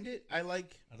didn't mind it. I thought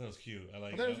it was cute. I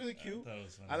thought it was really cute. I thought it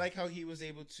was funny. I like how he was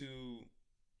able to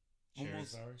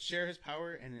share his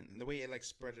power, and the way it like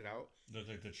spread it out. Looked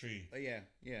like the tree. Yeah.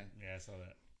 Yeah, I saw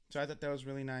that. So I thought that was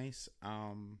really nice.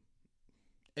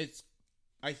 It's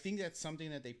I think that's something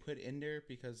that they put in there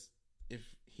because if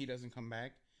he doesn't come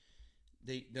back,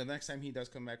 the next time he does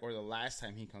come back, or the last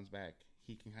time he comes back,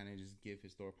 he can kind of just give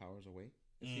his Thor powers away.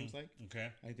 It seems like. Okay.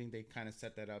 I think they kind of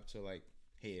set that up to like,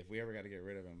 hey, if we ever got to get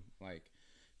rid of him, like,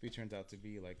 if he turns out to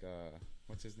be like,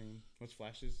 what's his name? What's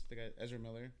Flash's? The guy Ezra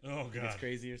Miller. Oh God, it's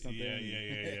crazy or something.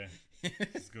 Yeah.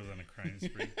 Just goes on a crime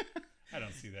spree. I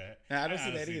don't see that. No, I don't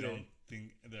see that either. I don't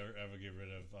think they'll ever get rid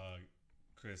of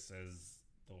Chris as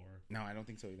Thor. No, I don't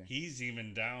think so either. He's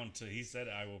even down to. He said,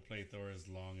 "I will play Thor as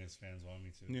long as fans want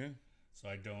me to." Yeah. So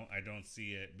I don't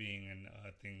see it being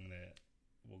a thing that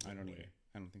will go away. Either.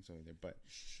 I don't think so either. But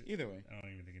either way, I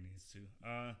don't even think it needs to.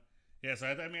 Yeah. So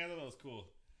I thought it was cool.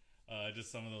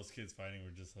 Just some of those kids fighting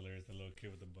were just hilarious. The little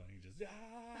kid with the bunny just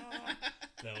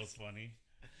that was funny.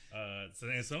 So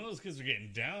and some of those kids were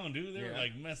getting down, dude. They were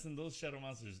like messing those shadow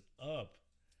monsters up.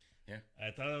 Yeah,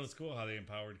 I thought that was cool how they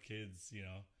empowered kids. You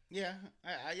know. Yeah,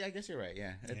 I guess you're right.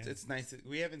 Yeah, it's nice.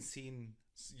 We haven't seen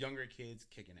younger kids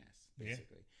kicking ass.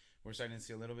 Basically, we're starting to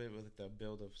see a little bit with the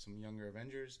build of some younger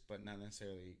Avengers, but not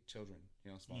necessarily children.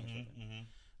 You know, smaller children.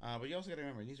 Mm-hmm. But you also got to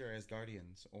remember these are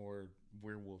Asgardians or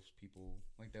werewolves people,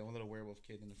 like that one little werewolf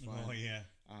kid in the front. Oh yeah.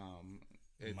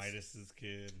 Midas's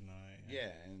kid and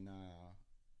and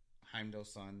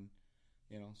Heimdall's son.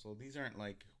 You know, so these aren't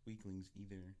like weaklings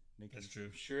either. That's true.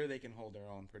 Sure, they can hold their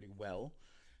own pretty well.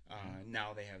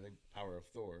 Now they have the power of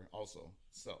Thor also.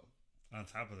 So on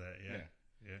top of that,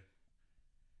 yeah.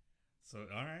 So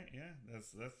all right,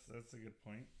 that's a good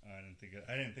point. I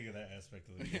didn't think of that aspect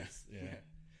of the case.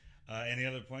 Yeah. Any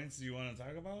other points you want to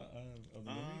talk about of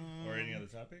the movie or any other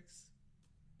topics?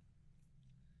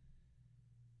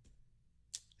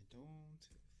 I don't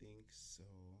think so.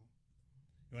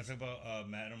 You want to talk about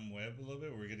Madam Web a little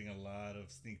bit? We're getting a lot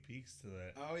of sneak peeks to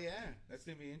that. Oh yeah, that's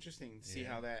gonna be interesting to see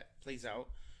how that plays out.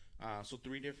 So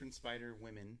 3 different Spider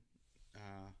Women,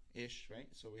 ish, right?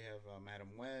 So we have Madam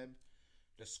Web,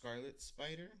 the Scarlet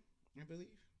Spider, I believe.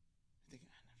 I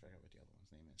forgot what the other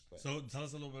one's name is. But. So tell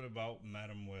us a little bit about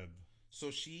Madam Web. So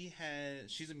she's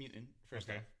a mutant first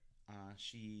off.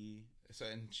 She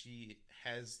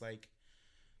has like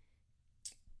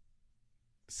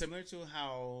similar to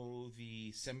how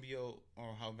the symbiote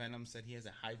or how Venom said he has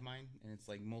a hive mind, and it's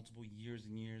like multiple years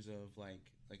and years of like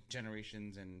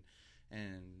generations and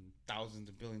thousands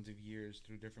of billions of years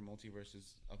through different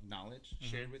multiverses of knowledge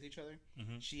shared with each other.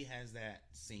 She has that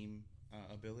same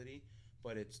ability,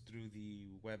 but it's through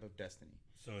the web of destiny.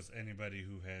 So it's anybody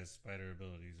who has spider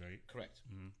abilities, right? Correct.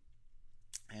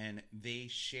 And they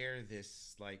share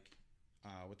this like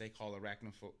what they call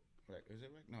arachnophobia. Is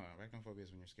it no? Arachnophobia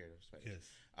is when you're scared of spiders.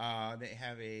 Yes. They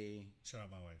have a. Shout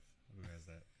out my wife who has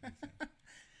that.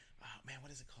 Oh man,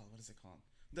 what is it called?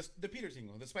 The Peter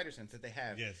Tingle, the spider sense that they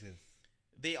have. Yes.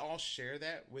 They all share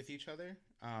that with each other,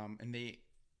 and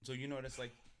so you notice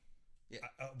like,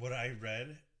 what I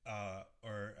read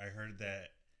or I heard that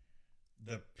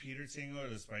the Peter Tingle or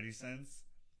the Spidey sense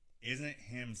isn't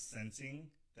him sensing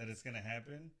that it's gonna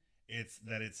happen. It's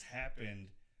that it's happened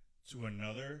to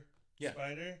another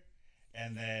spider,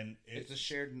 and then it's a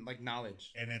shared like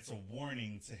knowledge, and it's a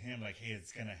warning to him like, hey,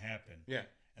 it's gonna happen. Yeah,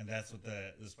 and that's what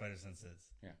the spider sense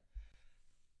is.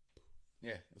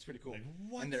 Yeah, that's pretty cool. Like,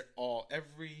 what? And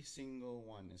every single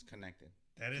one is connected.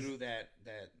 That is through that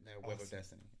web of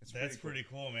destiny. That's pretty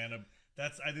cool, man.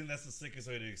 I think that's the sickest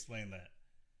way to explain that.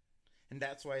 And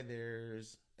that's why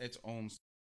there's its own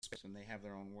space and they have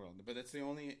their own world. But it's the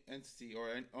only entity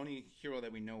or only hero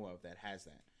that we know of that has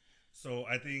that. So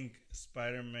I think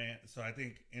Spider-Man. So I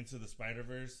think Into the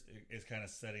Spider-Verse is kind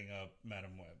of setting up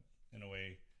Madam Web in a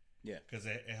way. Yeah, because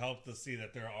it helped us see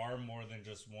that there are more than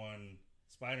just one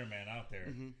Spider-Man out there,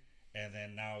 and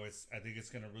then now I think it's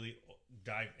gonna really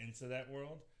dive into that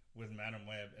world with Madam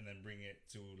Web and then bring it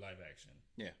to live action.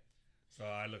 Yeah, so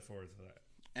I look forward to that.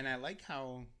 And I like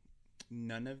how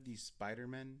none of these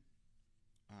Spider-Men,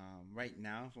 right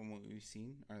now from what we've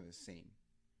seen, are the same.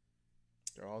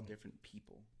 They're all different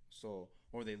people. So,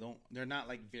 or they're not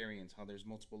like variants. How there's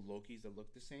multiple Lokis that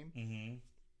look the same.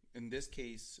 In this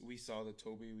case, we saw the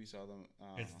Toby. We saw them.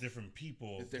 It's different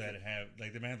people that have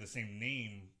like they may have the same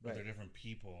name, but they're different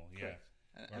people. Correct.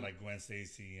 Yeah, or like Gwen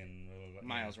Stacy and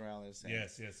Miles Morales.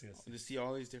 Yes. To see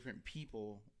all these different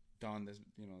people don this,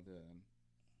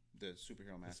 the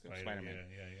superhero mask of Spider-Man.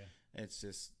 Yeah.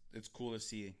 It's cool to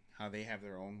see how they have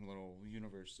their own little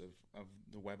universe of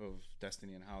the web of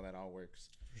destiny and how that all works.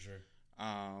 For sure.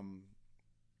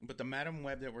 But the Madam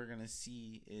Web that we're going to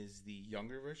see is the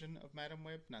younger version of Madam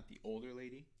Web, not the older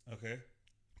lady. Okay.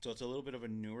 So it's a little bit of a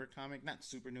newer comic. Not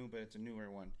super new, but it's a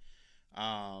newer one.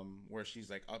 where she's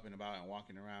like up and about and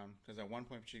walking around. Because at one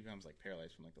point she becomes like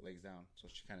paralyzed from like the legs down, so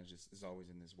she kind of just is always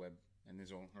in this web and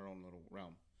her own little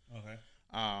realm. Okay.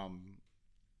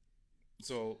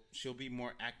 So she'll be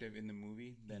more active in the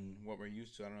movie than what we're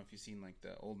used to. I don't know if you've seen like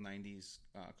the old '90s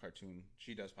cartoon.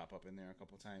 She does pop up in there a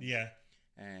couple times. Yeah.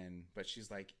 But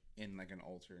she's like in like an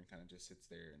altar and kind of just sits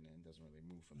there and then doesn't really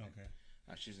move from there. Okay.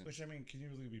 Which, I mean, can you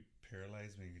really be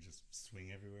paralyzed when you can just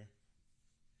swing everywhere?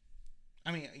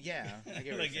 I mean, yeah. I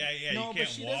get like, yeah. No, you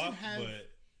can't walk, but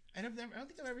I don't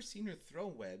think I've ever seen her throw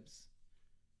webs.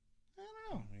 I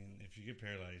don't know. I mean, if you get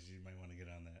paralyzed, you might want to get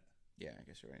on that. Yeah, I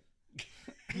guess you're right.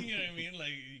 You know what I mean?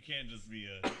 Like, you can't just be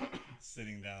a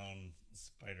sitting down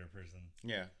spider person.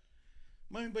 Yeah.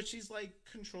 I mean, but she's like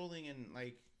controlling and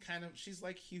like kind of. She's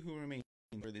like He Who Remains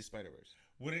for the Spider-Verse.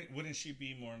 Wouldn't she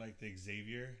be more like the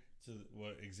Xavier to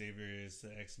what Xavier is to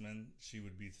X-Men? She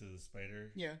would be to the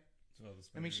Spider. Yeah. To all the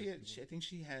I mean, I think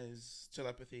she has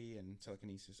telepathy and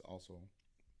telekinesis also.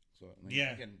 So like,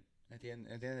 yeah. Again, at the end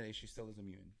of the day, she still is a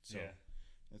mutant. So yeah.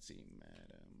 Let's see,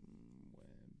 Madam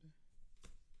Web.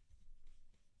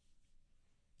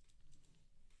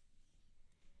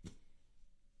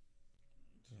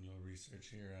 Doing a little research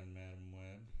here on Madam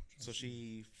Web. So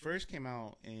she first came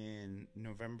out in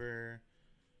November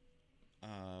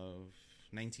of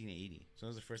 1980. So that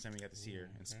was the first time we got to see her.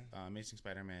 It's Amazing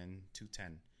Spider-Man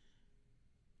 210.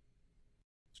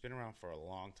 It's been around for a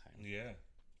long time. Yeah,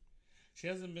 she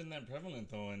hasn't been that prevalent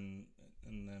though in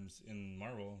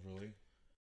Marvel, really.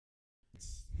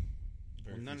 It's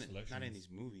very not in these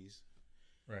movies,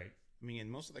 right? I mean, in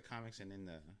most of the comics and in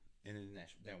that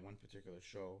one particular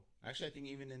show. Actually, I think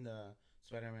even in the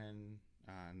Spider-Man,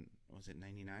 was it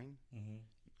 99,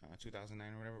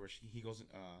 2009 or whatever, where he goes,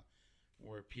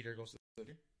 where Peter goes to the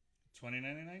future.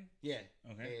 2099. Yeah.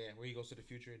 Okay. Yeah, where he goes to the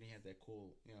future and he has that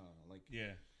cool,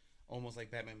 almost like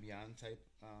Batman Beyond type.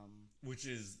 Which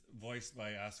is voiced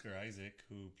by Oscar Isaac,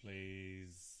 who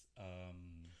plays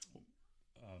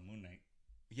Moon Knight.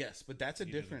 Yes, but that's a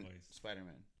different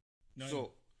Spider-Man.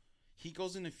 No. He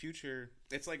goes in the future.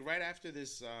 It's like right after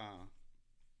this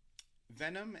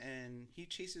Venom, and he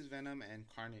chases Venom and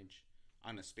Carnage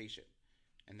on a spaceship.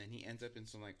 And then he ends up in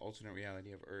some like alternate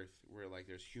reality of Earth where like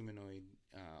there's humanoid,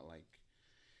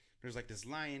 there's like this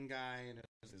lion guy and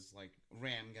there's this like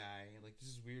ram guy, like this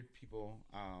is weird people.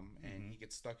 And he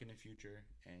gets stuck in the future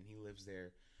and he lives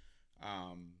there.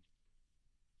 I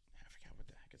forgot what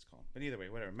the heck it's called, but either way,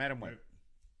 whatever. Madam Web.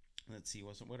 Let's see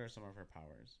what are some of her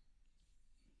powers.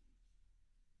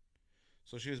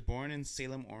 So she was born in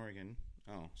Salem, Oregon.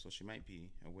 Oh, so she might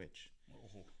be a witch.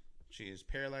 Oh. She is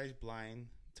paralyzed, blind,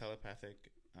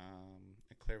 telepathic,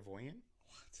 a clairvoyant.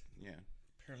 What? Yeah.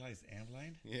 Paralyzed and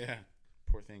blind? Yeah.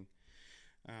 Poor thing.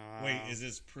 Wait, is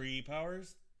this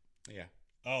pre-powers? Yeah.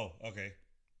 Oh, okay.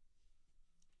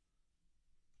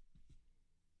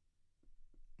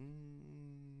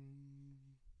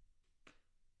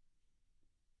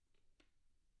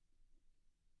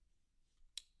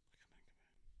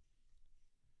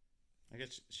 I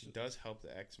guess she does help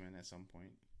the X-Men at some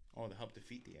point. Oh, to help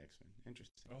defeat the X-Men.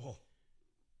 Interesting.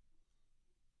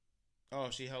 Oh,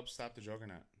 she helps stop the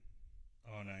Juggernaut.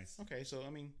 Oh, nice. Okay, so, I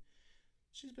mean,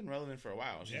 she's been relevant for a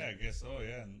while. I guess so,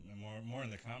 yeah. And more in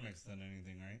the comics than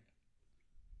anything, right?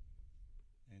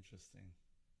 Interesting.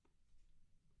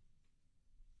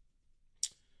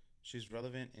 She's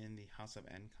relevant in the House of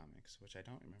N comics, which I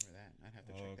don't remember that. I'd have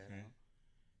to check that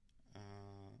out.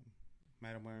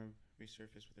 Madam Web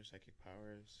resurfaced with her psychic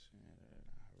powers.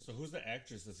 So who's the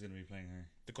actress that's going to be playing her?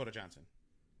 Dakota Johnson.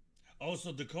 Oh,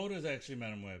 so Dakota is actually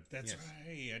Madam Web. That's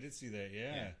right. I did see that.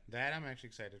 Yeah. That I'm actually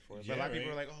excited for. But a lot of people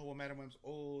are like, "Oh, well, Madam Web's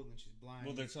old and she's blind."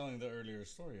 Well, they're telling the earlier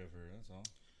story of her. That's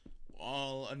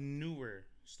all. A newer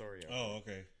story of her. Oh,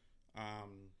 okay.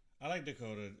 I like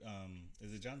Dakota.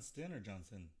 Is it Johnston or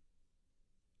Johnson?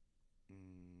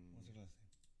 What's her last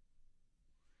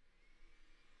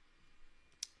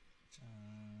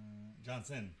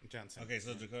name? Johnson. Okay,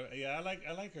 so Dakota. Yeah, I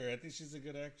like her. I think she's a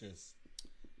good actress.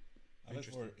 I look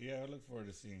forward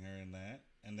to seeing her in that.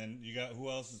 And then you got who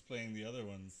else is playing the other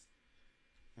ones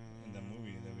in the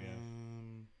movie that we have?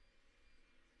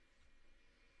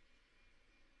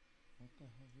 What the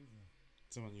hell is that?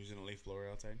 Someone using a leaf blower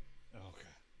outside. Oh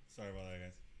god, sorry about that,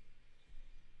 guys.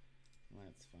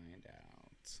 Let's find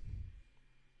out.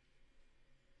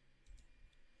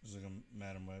 It's like a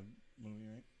Madam Web movie,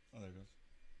 right? Oh, there it goes.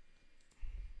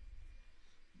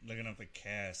 Looking up the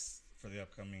cast for the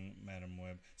upcoming Madam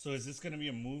Web. So is this going to be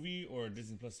a movie or a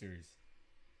Disney Plus series?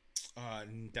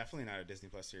 Definitely not a Disney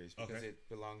Plus series because it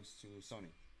belongs to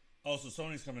Sony. Oh, so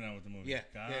Sony's coming out with the movie. Yeah.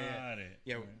 Got it.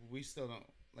 Yeah, right. We still don't.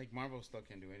 like Marvel still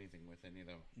can't do anything with any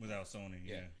though. Without Sony,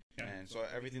 yeah. And so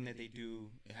everything that they do,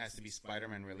 it has to be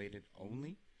Spider-Man related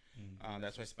only.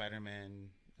 That's why Spider-Man,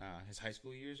 his high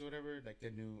school years or whatever, like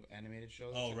the new animated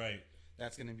show. Oh, right.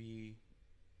 That's gonna be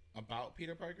about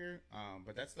Peter Parker.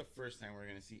 But that's the first time we're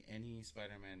gonna see any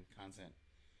Spider-Man content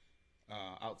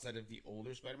outside of the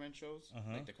older Spider-Man shows,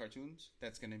 like the cartoons.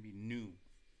 That's gonna be new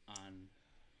on.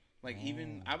 Like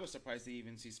even I was surprised to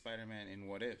even see Spider-Man in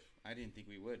What If. I didn't think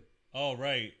we would. Oh,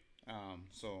 right.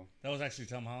 So that was actually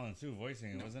Tom Holland too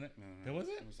voicing it, wasn't it? No, was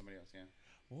it? It was somebody else. Yeah.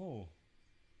 Whoa.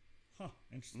 Huh.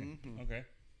 Interesting. Okay.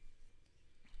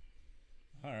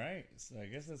 All right. So I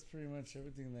guess that's pretty much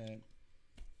everything that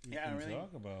we can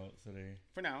talk about today.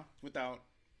 For now, without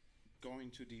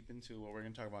going too deep into what we're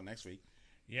going to talk about next week.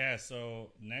 Yeah.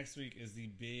 So next week is the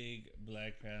big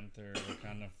Black Panther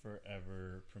Wakanda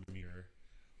Forever premiere.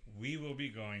 We will be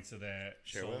going to that.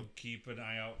 Sure so will. Keep an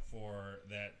eye out for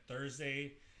that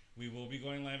Thursday. We will be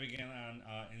going live again on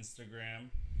Instagram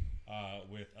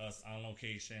with us on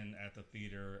location at the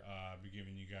theater. Be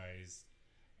giving you guys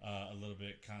a little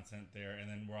bit content there. And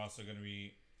then we're also going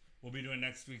to we'll be doing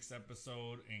next week's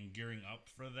episode and gearing up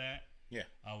for that. Yeah.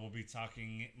 We'll be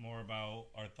talking more about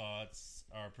our thoughts,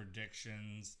 our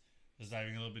predictions, just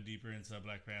diving a little bit deeper into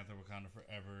Black Panther Wakanda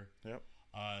Forever. Yep.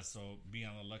 So be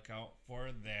on the lookout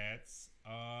for that.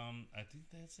 I think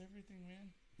that's everything,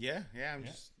 man. Yeah.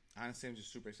 I'm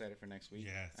just super excited for next week.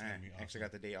 Yeah, it's gonna be awesome. Actually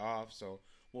got the day off, so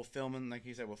we'll film in, like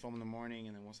you said, we'll film in the morning,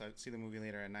 and then we'll see the movie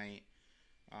later at night.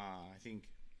 I think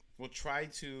we'll try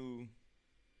to,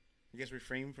 I guess,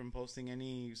 refrain from posting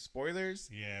any spoilers.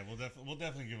 Yeah, we'll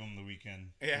definitely give them the weekend.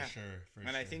 Yeah, for sure.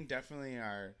 And I think definitely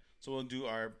so we'll do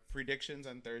our predictions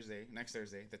on next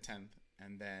Thursday, the 10th,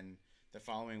 and then the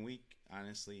following week.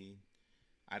 Honestly,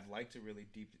 I'd like to really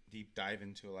deep dive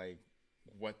into like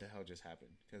what the hell just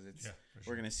happened, because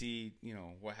we're gonna see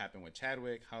what happened with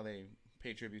Chadwick, how they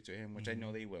pay tribute to him, which I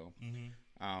know they will.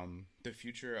 The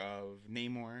future of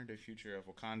Namor, the future of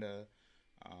Wakanda,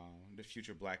 the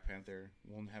future Black Panther.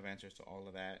 We'll have answers to all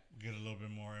of that. Get a little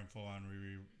bit more info on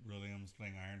Riri Williams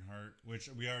playing Ironheart, which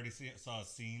we already saw a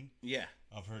scene. Yeah,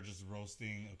 of her just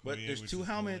roasting Okoye. But there's two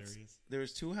helmets. Hilarious.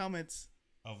 There's two helmets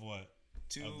of what?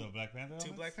 Of the Black Panther helmets?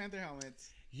 Two Black Panther helmets.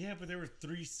 Yeah, but there were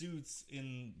 3 suits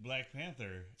in Black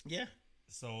Panther. Yeah.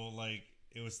 So, like,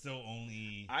 it was still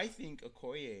only... I think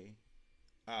Okoye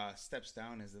steps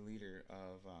down as the leader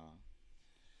of...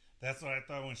 That's what I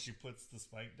thought when she puts the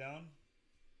spike down.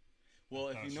 Well,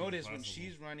 if you notice, when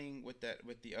she's running with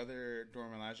the other Dora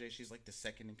Milaje, she's like the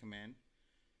second in command.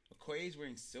 Okoye's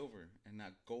wearing silver and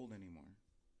not gold anymore.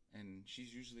 And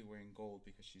she's usually wearing gold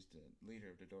because she's the leader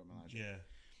of the Dora Milaje. Yeah.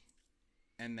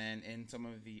 And then in some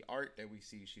of the art that we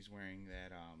see, she's wearing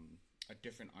that a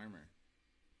different armor.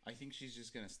 I think she's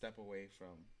just gonna step away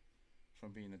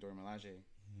from being the Dora Milaje.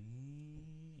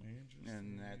 Interesting.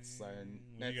 And that's what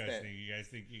do you guys think? You guys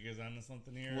think you guys onto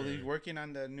something here? Well, they're working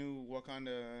on the new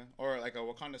Wakanda, or like a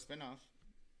Wakanda spinoff.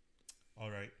 All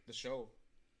right. The show,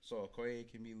 so Okoye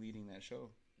can be leading that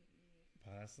show.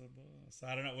 Possible. So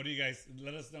I don't know. What do you guys?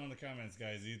 Let us know in the comments,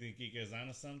 guys. Do you think Ika's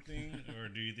onto something, or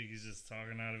do you think he's just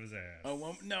talking out of his ass? Oh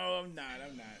well, no, I'm not.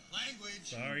 Language.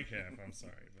 Sorry, Cap. I'm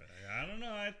sorry, but I don't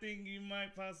know. I think you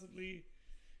might possibly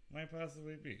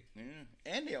be. Yeah.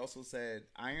 And they also said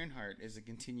Ironheart is a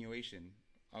continuation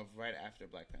of right after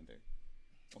Black Panther.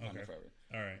 Wakanda Forever.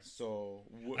 All right. So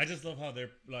I just love how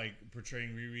they're like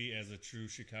portraying Riri as a true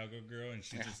Chicago girl, and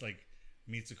she just like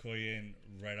meets Okoye and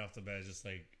right off the bat just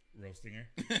like roasting her.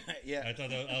 Yeah. I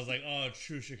thought I was like, oh,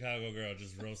 true Chicago girl,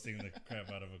 just roasting the crap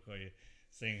out of Okoye,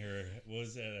 saying her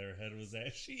her head was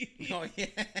ashy. Oh yeah.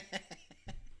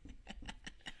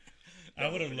 I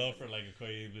would have loved for like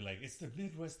Okoye to be like, it's the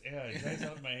Midwest air, it dries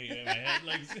out my head,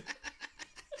 like,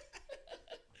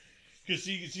 because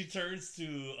she turns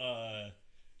to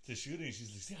shooting,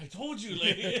 she's like, see, I told you,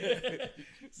 like,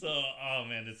 so, oh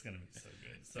man, it's gonna be so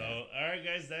good. So, all right,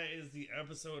 guys, that is the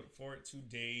episode for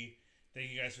today. Thank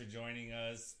you guys for joining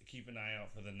us. Keep an eye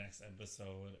out for the next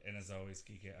episode, and as always,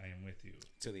 Kike, I am with you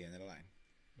to the end of the line.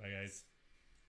 Bye, guys.